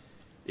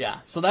 yeah.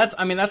 So that's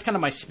kind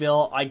of my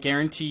spill. I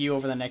guarantee you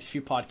over the next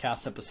few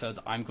podcast episodes,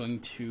 I'm going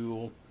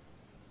to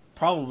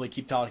probably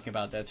keep talking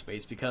about Dead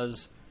Space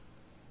because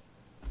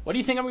what do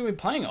you think I'm going to be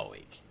playing all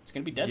week? It's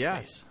going to be Dead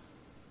Space.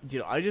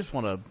 Dude, I just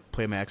want to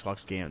play my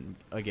Xbox game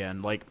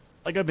again. Like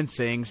I've been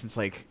saying since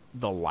like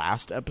the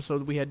last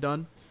episode we had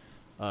done,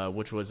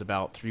 which was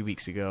about 3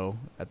 weeks ago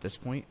at this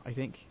point, I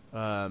think.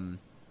 That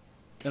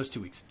was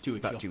 2 weeks. 2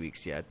 weeks about ago. 2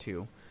 weeks, yeah,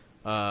 2.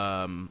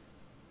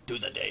 Do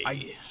the day.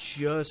 I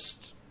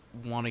just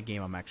want a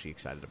game I'm actually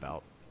excited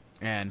about.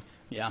 And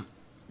yeah,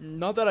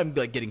 not that I'm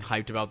like getting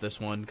hyped about this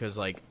one, because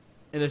like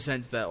in the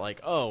sense that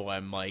like, oh,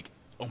 I'm like,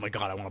 oh my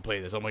god, I want to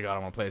play this. Oh my god, I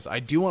want to play this. I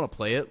do want to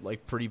play it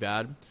like pretty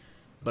bad,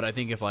 but I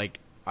think if like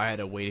I had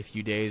to wait a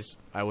few days,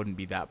 I wouldn't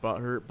be that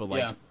butthurt. But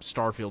like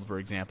Starfield, for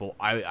example,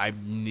 I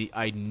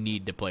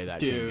need to play that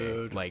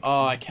dude. Game. Like,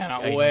 I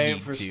cannot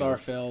wait for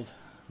Starfield,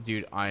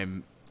 dude.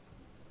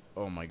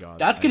 Oh my god,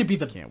 that's gonna be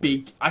the big.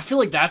 Wait. I feel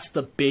like that's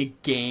the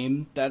big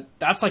game.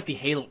 That's like the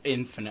Halo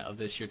Infinite of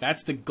this year.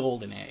 That's the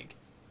golden egg,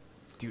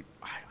 dude.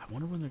 I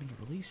wonder when they're gonna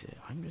release it.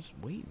 I'm just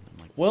waiting. I'm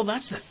like, well,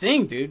 that's the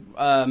thing, dude.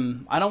 I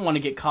don't want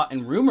to get caught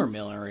in rumor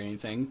mill or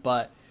anything,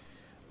 but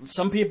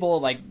some people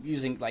like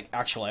using like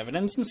actual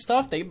evidence and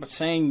stuff. They were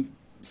saying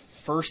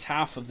first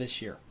half of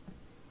this year.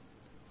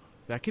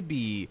 That could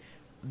be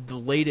the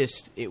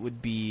latest. It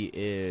would be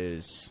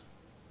is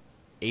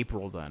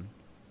April then.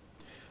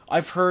 I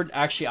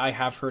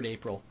have heard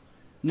April.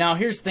 Now,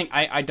 here's the thing.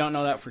 I don't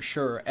know that for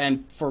sure.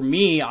 And for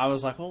me, I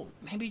was like, well,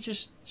 maybe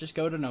just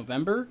go to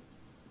November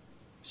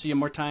so you have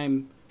more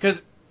time.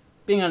 Because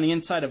being on the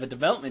inside of a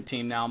development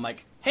team now, I'm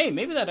like, hey,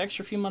 maybe that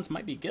extra few months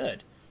might be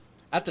good.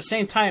 At the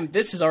same time,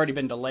 this has already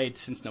been delayed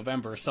since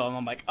November. So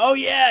I'm like, oh,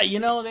 yeah,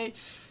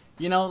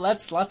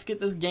 let's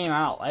get this game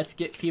out. Let's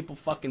get people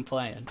fucking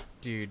playing.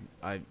 Dude,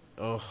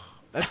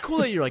 that's cool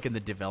that you're like in the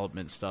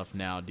development stuff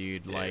now,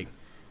 dude. Like,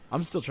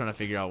 I'm still trying to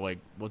figure out like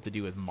what to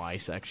do with my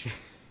section.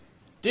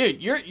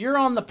 Dude, you're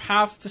on the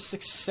path to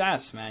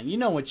success, man. You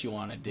know what you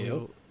want to do.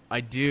 Well,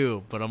 I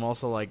do, but I'm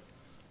also like,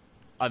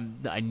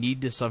 I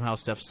need to somehow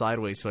step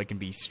sideways so I can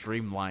be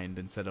streamlined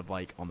instead of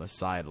like on the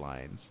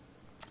sidelines.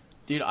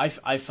 Dude,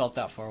 I felt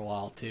that for a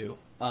while too.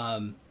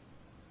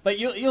 But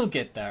you'll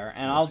get there,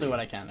 and I'll do what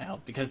I can to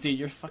help because dude,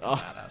 you're fucking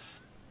badass.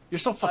 You're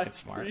so fucking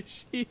smart.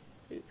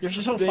 You're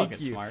so fucking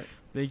smart.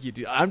 Thank you,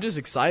 dude. I'm just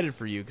excited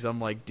for you because I'm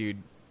like,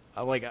 dude.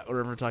 I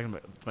remember talking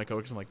to my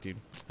coworkers. I'm like, dude,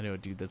 I know a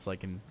dude that's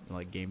like in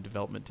like game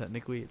development.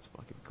 Technically, it's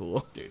fucking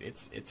cool, dude.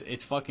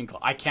 It's fucking cool.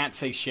 I can't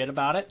say shit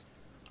about it.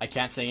 I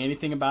can't say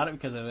anything about it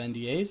because of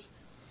NDAs.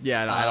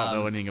 Yeah, I don't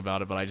know anything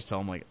about it, but I just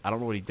tell him like I don't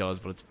know what he does,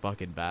 but it's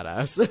fucking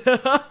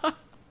badass.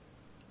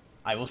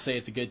 I will say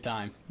it's a good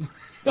time.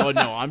 Oh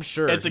no, I'm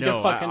sure it's a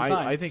good fucking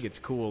time. I think it's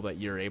cool that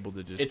you're able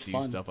to just do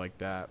fun. Stuff like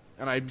that,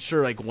 and I'm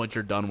sure like once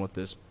you're done with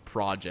this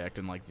project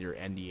and like your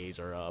NDAs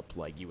are up,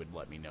 like you would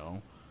let me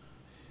know.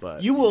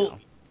 But you will.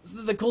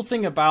 The cool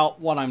thing about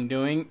what I'm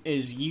doing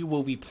is you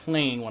will be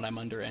playing what I'm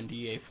under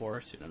NDA for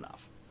soon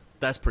enough.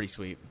 That's pretty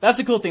sweet. That's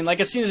the cool thing. Like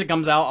as soon as it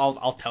comes out,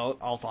 I'll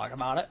talk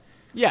about it.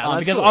 Yeah,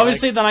 because cool.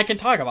 obviously then I can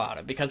talk about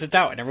it because it's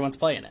out and everyone's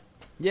playing it.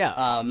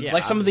 Yeah,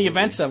 like some of the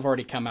events that have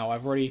already come out,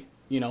 I've already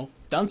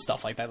done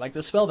stuff like that, like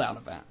the Spellbound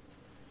event.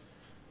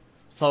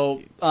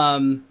 So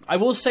I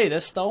will say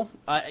this though,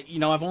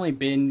 I've only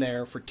been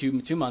there for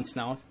two months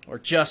now, or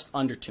just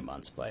under 2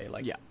 months, by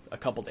a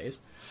couple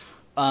days.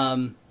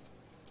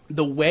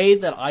 The way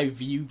that I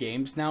view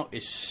games now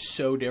is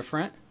so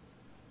different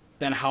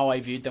than how I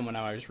viewed them when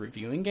I was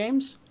reviewing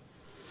games.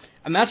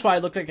 And that's why I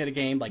look at a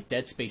game like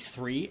Dead Space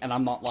 3, and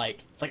I'm not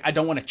like I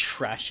don't want to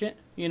trash it,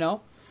 you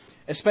know?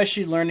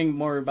 Especially learning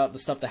more about the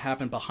stuff that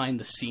happened behind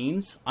the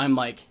scenes. I'm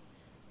like,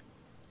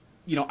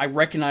 you know, I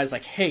recognize,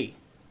 like, hey,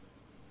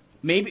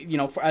 maybe, you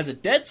know, as a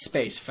Dead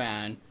Space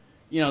fan,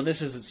 you know,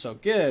 this isn't so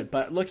good,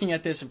 but looking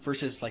at this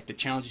versus, like, the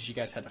challenges you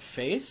guys had to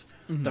face,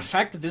 the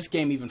fact that this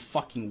game even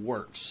fucking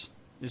works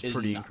is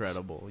pretty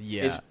incredible.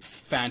 Yeah. Is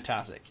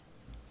fantastic.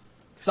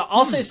 So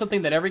I'll say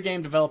something that every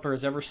game developer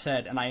has ever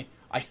said, and I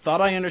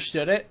thought I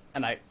understood it,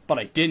 but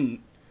I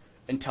didn't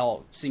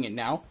until seeing it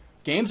now.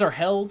 Games are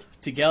held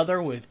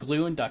together with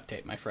glue and duct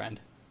tape, my friend.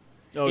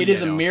 It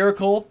is a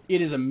miracle. It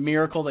is a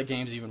miracle that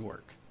games even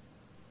work.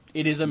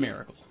 It is a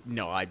miracle.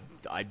 No, I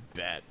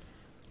bet.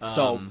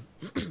 So,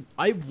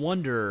 I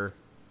wonder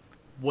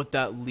what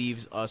that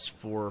leaves us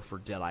for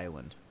Dead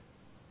Island.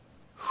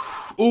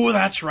 Ooh,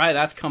 that's right.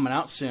 That's coming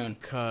out soon.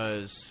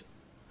 Because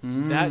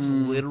that's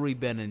literally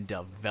been in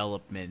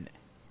development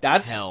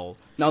hell.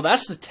 No,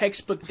 that's the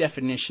textbook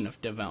definition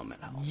of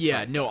development hell.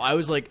 Yeah, no, I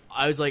was like,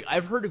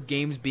 I've heard of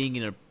games being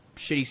in a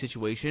shitty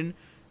situation.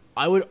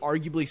 I would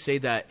arguably say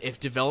that if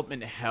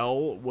development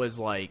hell was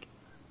like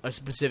a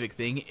specific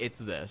thing, it's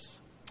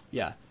this.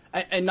 Yeah,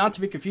 and not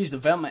to be confused,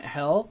 development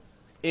hell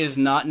is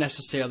not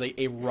necessarily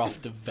a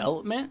rough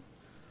development.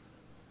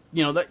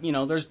 You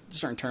know, there's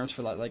certain terms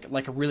for that,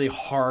 like a really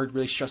hard,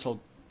 really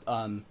stressful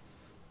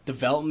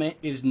development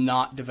is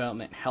not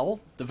development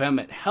hell.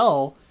 Development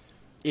hell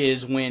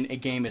is when a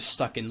game is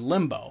stuck in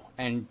limbo,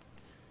 and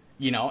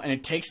you know, and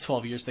it takes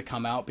 12 years to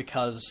come out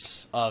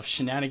because of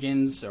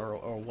shenanigans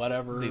or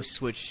whatever. They've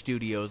switched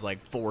studios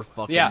like 4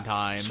 fucking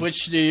times.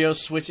 Switch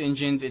studios, switch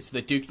engines. It's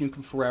the Duke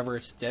Nukem Forever.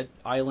 It's Dead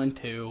Island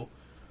 2.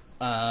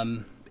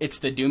 It's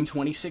the Doom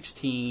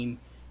 2016.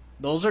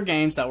 Those are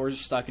games that were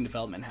stuck in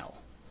development hell.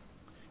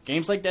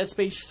 Games like Dead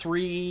Space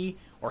 3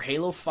 or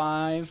Halo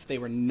 5, they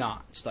were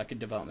not stuck in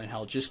development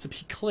hell, just to be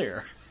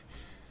clear.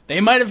 They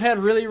might have had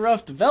really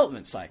rough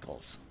development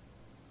cycles.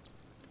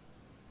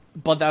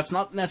 But that's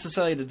not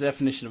necessarily the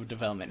definition of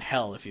development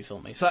hell, if you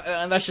feel me. So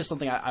and that's just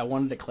something I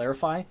wanted to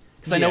clarify.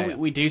 Because I know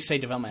we do say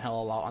development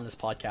hell a lot on this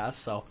podcast.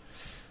 So,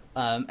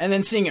 and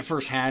then seeing it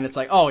firsthand, it's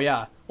like, oh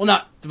yeah. Well,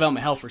 not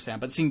development hell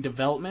firsthand, but seeing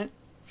development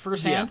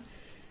firsthand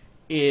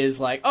is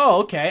like,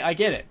 oh, okay, I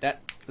get it.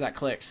 That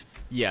clicks.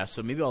 Yeah,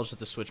 so maybe I'll just have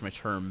to switch my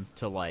term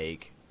to,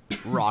 like,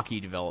 rocky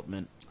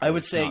development. I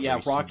would say,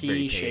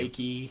 rocky,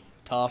 shaky,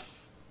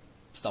 tough,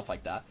 stuff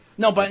like that.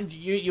 No, but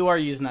you are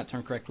using that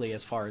term correctly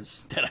as far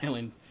as Dead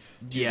Island.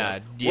 Yeah.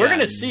 We're going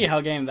to see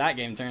how that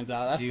game turns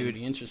out. That's going to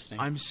be interesting.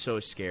 I'm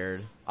so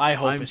scared.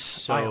 I'm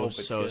so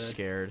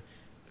scared.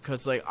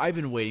 Because, like, I've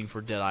been waiting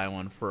for Dead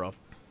Island for a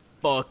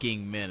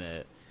fucking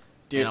minute.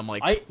 Dude, and I'm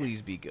like,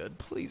 please be good.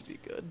 Please be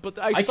good. But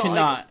I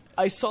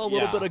saw a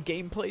little bit of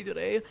gameplay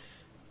today,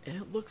 and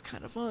it looks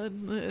kind of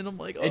fun. And I'm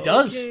like, oh, it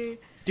does. Okay.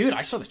 Dude,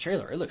 I saw the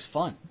trailer. It looks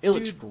fun. It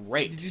looks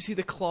great. Did you see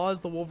the claws,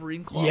 the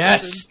Wolverine claws?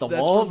 Yes, the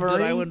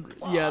Wolverine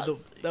claws. Yeah,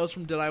 that was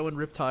from Dead Island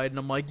Riptide, and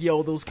I'm like,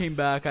 yo, those came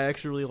back. I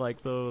actually really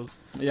like those.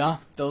 Yeah,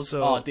 those.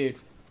 So, oh, dude.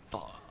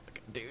 Fuck,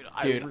 dude.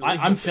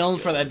 I'm feeling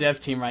for that dev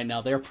team right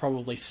now. They're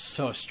probably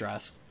so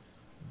stressed.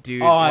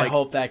 Dude, I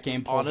hope that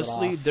game pulls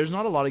honestly, it off. There's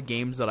not a lot of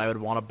games that I would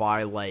want to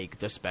buy, like,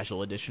 the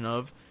special edition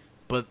of,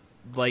 but,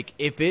 like,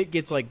 if it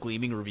gets, like,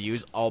 gleaming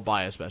reviews, I'll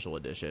buy a special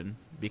edition.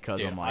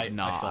 Because I'm like,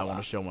 I want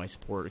to show my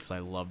support because I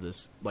love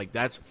this. Like,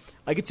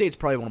 I could say it's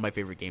probably one of my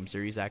favorite game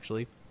series,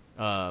 actually.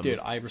 Dude,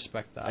 I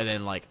respect that. And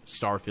then, like,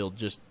 Starfield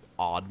just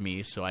awed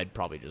me, so I'd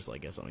probably just,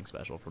 like, get something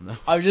special from them.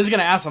 I was just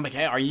going to ask, I'm like,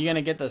 hey, are you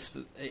going to get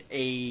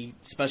a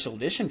special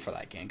edition for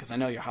that game? Because I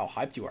know how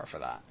hyped you are for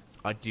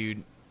that.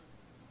 Dude,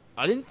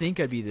 I didn't think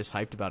I'd be this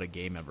hyped about a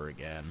game ever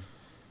again.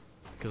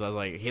 Because I was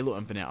like, Halo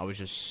Infinite, I was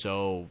just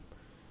so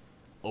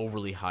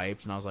overly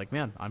hyped, and I was like,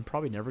 man, I'm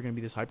probably never going to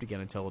be this hyped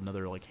again until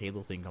another, like,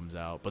 Halo thing comes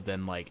out. But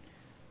then, like,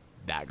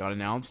 that got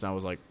announced, and I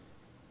was like,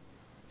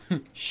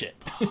 shit.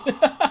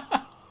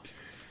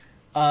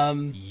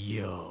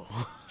 Yo.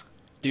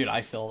 Dude,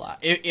 I feel that.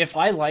 If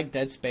I like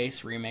Dead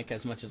Space Remake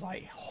as much as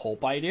I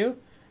hope I do,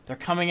 they're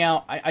coming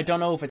out, I don't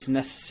know if it's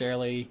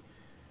necessarily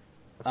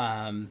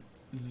the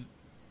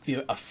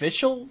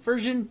official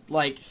version.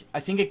 Like, I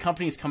think a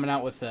company's coming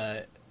out with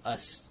a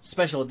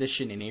special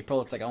edition in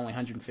April. It's like only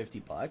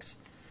 $150.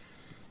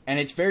 And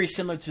it's very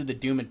similar to the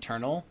Doom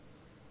Eternal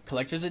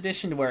Collector's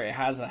Edition, where it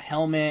has a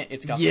helmet,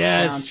 it's got the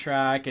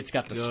soundtrack, it's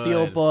got the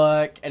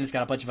steelbook, and it's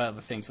got a bunch of other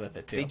things with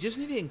it, too. They just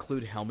need to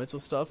include helmets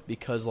with stuff,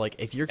 because, like,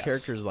 if your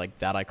character is, like,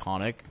 that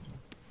iconic,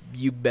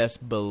 you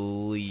best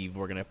believe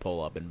we're going to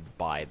pull up and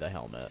buy the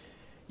helmet.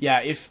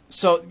 Yeah,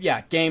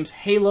 games,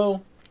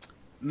 Halo,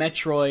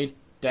 Metroid,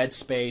 Dead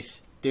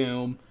Space,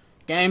 Doom,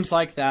 games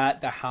like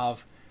that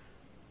have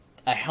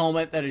a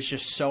helmet that is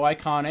just so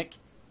iconic,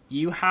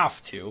 you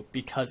have to,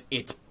 because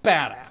it's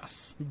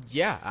badass.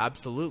 Yeah,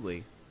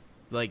 absolutely.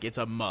 Like, it's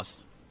a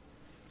must.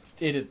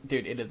 It is,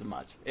 dude, it is a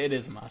must. It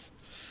is a must.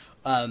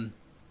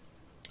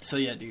 So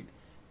yeah, dude.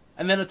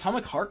 And then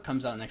Atomic Heart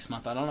comes out next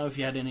month. I don't know if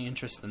you had any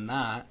interest in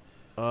that.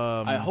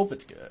 I hope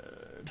it's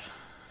good.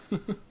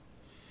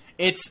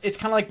 It's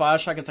kind of like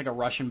Bioshock. It's like a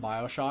Russian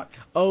Bioshock.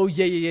 Oh,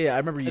 yeah. I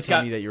remember you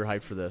telling me that you were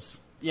hyped for this.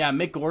 Yeah,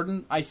 Mick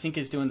Gordon, I think,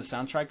 is doing the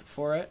soundtrack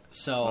for it.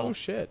 So, oh,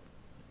 shit.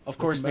 Of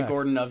course, Mick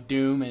Gordon of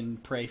Doom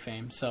and Prey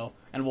fame,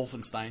 and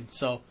Wolfenstein.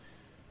 So,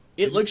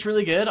 it looks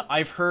really good.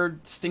 I've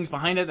heard things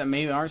behind it that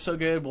maybe aren't so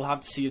good. We'll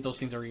have to see if those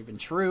things are even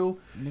true.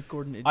 Mick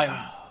Gordon,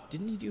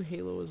 didn't he do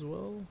Halo as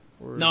well?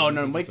 Or no,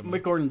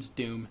 Mick Gordon's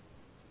Doom.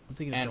 I'm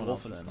thinking of and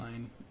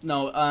Wolfenstein.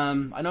 No,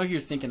 I know who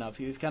you're thinking of.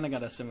 He's kind of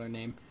got a similar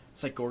name.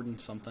 It's like Gordon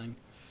something.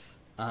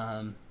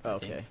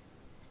 Okay.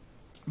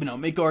 But no,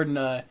 Mick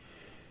Gordon,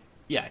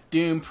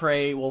 Doom,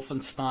 Prey,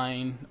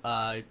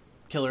 Wolfenstein,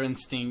 Killer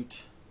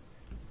Instinct.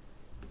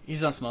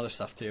 He's done some other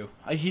stuff too.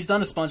 He's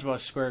done a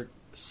SpongeBob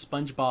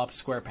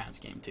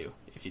SquarePants game too.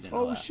 If you didn't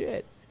know that. Oh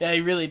shit! Yeah,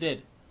 he really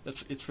did.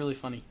 It's really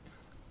funny.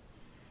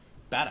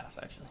 Badass,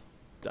 actually.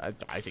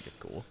 I think it's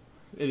cool.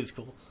 It is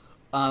cool.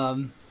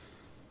 But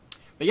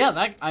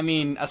yeah,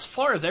 as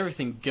far as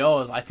everything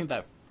goes, I think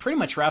that pretty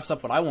much wraps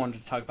up what I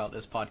wanted to talk about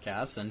this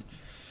podcast. And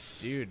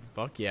dude,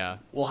 fuck yeah,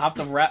 we'll have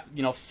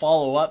to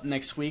follow up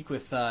next week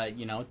with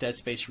Dead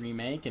Space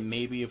Remake, and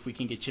maybe if we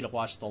can get you to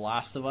watch The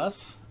Last of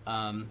Us,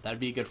 that'd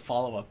be a good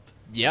follow up.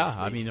 Yeah,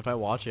 I mean, if I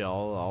watch it,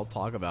 I'll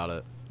talk about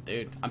it.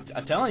 Dude, I'm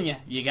telling you,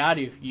 you got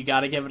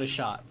to give it a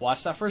shot.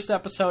 Watch that first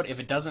episode. If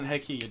it doesn't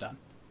hook you, you're done.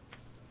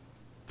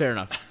 Fair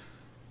enough.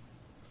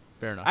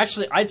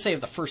 Actually, I'd say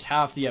if the first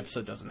half of the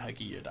episode doesn't hook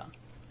you, you're done.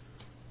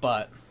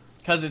 But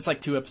because it's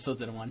like 2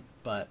 episodes in one.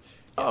 But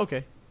yeah. Oh,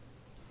 okay.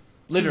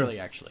 Literally,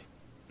 actually.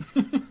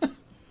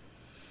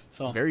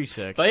 So very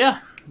sick. But yeah,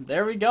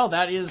 there we go.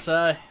 That is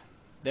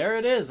there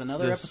it is.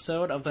 Another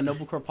episode of the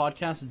Noblecore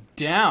podcast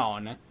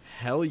down.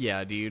 Hell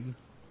yeah, dude.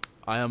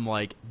 I am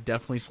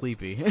definitely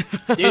sleepy.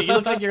 Dude, you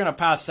look like you're gonna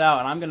pass out,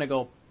 and I'm gonna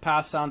go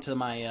pass down to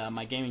my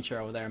my gaming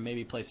chair over there and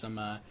maybe play some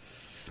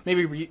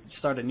maybe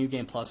start a new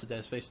game plus at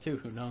Dead Space 2.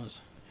 Who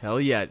knows?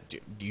 Hell yeah,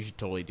 dude, you should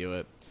totally do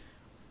it,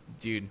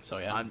 dude. So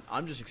yeah,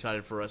 I'm just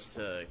excited for us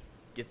to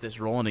get this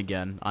rolling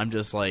again. I'm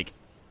just oh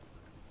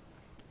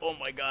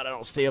my god, I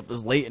don't stay up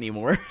this late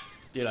anymore.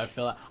 Dude, I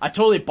feel that. I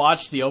totally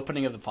botched the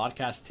opening of the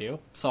podcast too.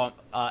 So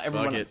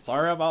everyone,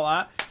 sorry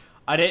about that.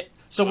 I did.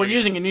 So we're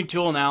using a new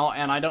tool now,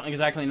 and I don't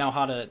exactly know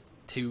how to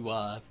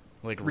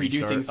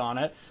redo things on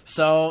it.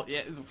 So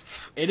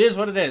it is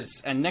what it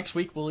is, and next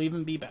week will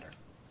even be better.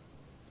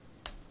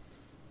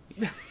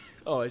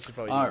 Oh, I should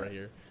probably do it right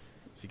here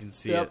so you can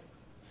see it.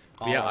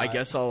 But yeah, I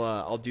guess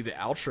I'll do the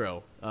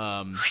outro.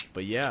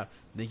 But yeah,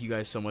 thank you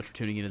guys so much for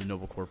tuning into the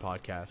Noblecore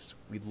podcast.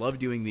 We love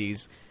doing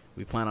these.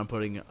 We plan on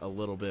putting a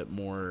little bit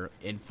more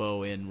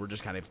info in. We're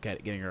just kind of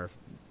getting our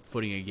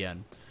footing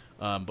again.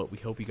 But we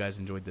hope you guys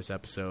enjoyed this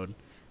episode.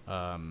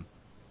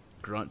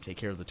 Grunt, take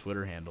care of the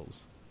Twitter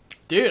handles.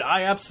 Dude,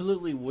 I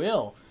absolutely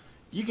will.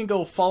 You can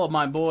go follow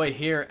my boy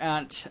here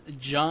at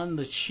Jon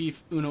The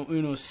Chief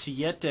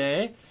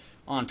 117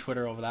 on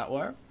Twitter over that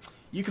way.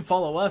 You can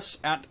follow us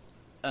at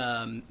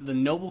the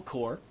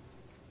Noblecore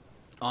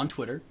on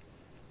Twitter.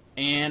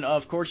 And,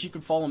 of course, you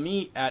can follow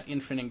me at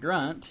Infinite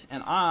Grunt,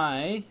 and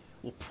I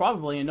will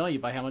probably annoy you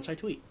by how much I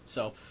tweet.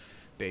 So,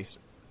 Base.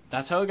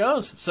 That's how it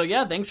goes. So,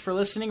 yeah, thanks for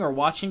listening or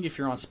watching if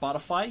you're on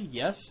Spotify.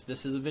 Yes,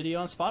 this is a video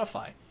on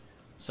Spotify.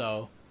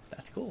 So,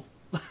 that's cool.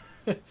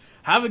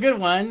 Have a good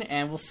one,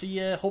 and we'll see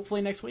you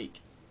hopefully next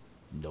week.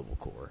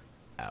 Noblecore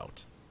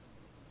out.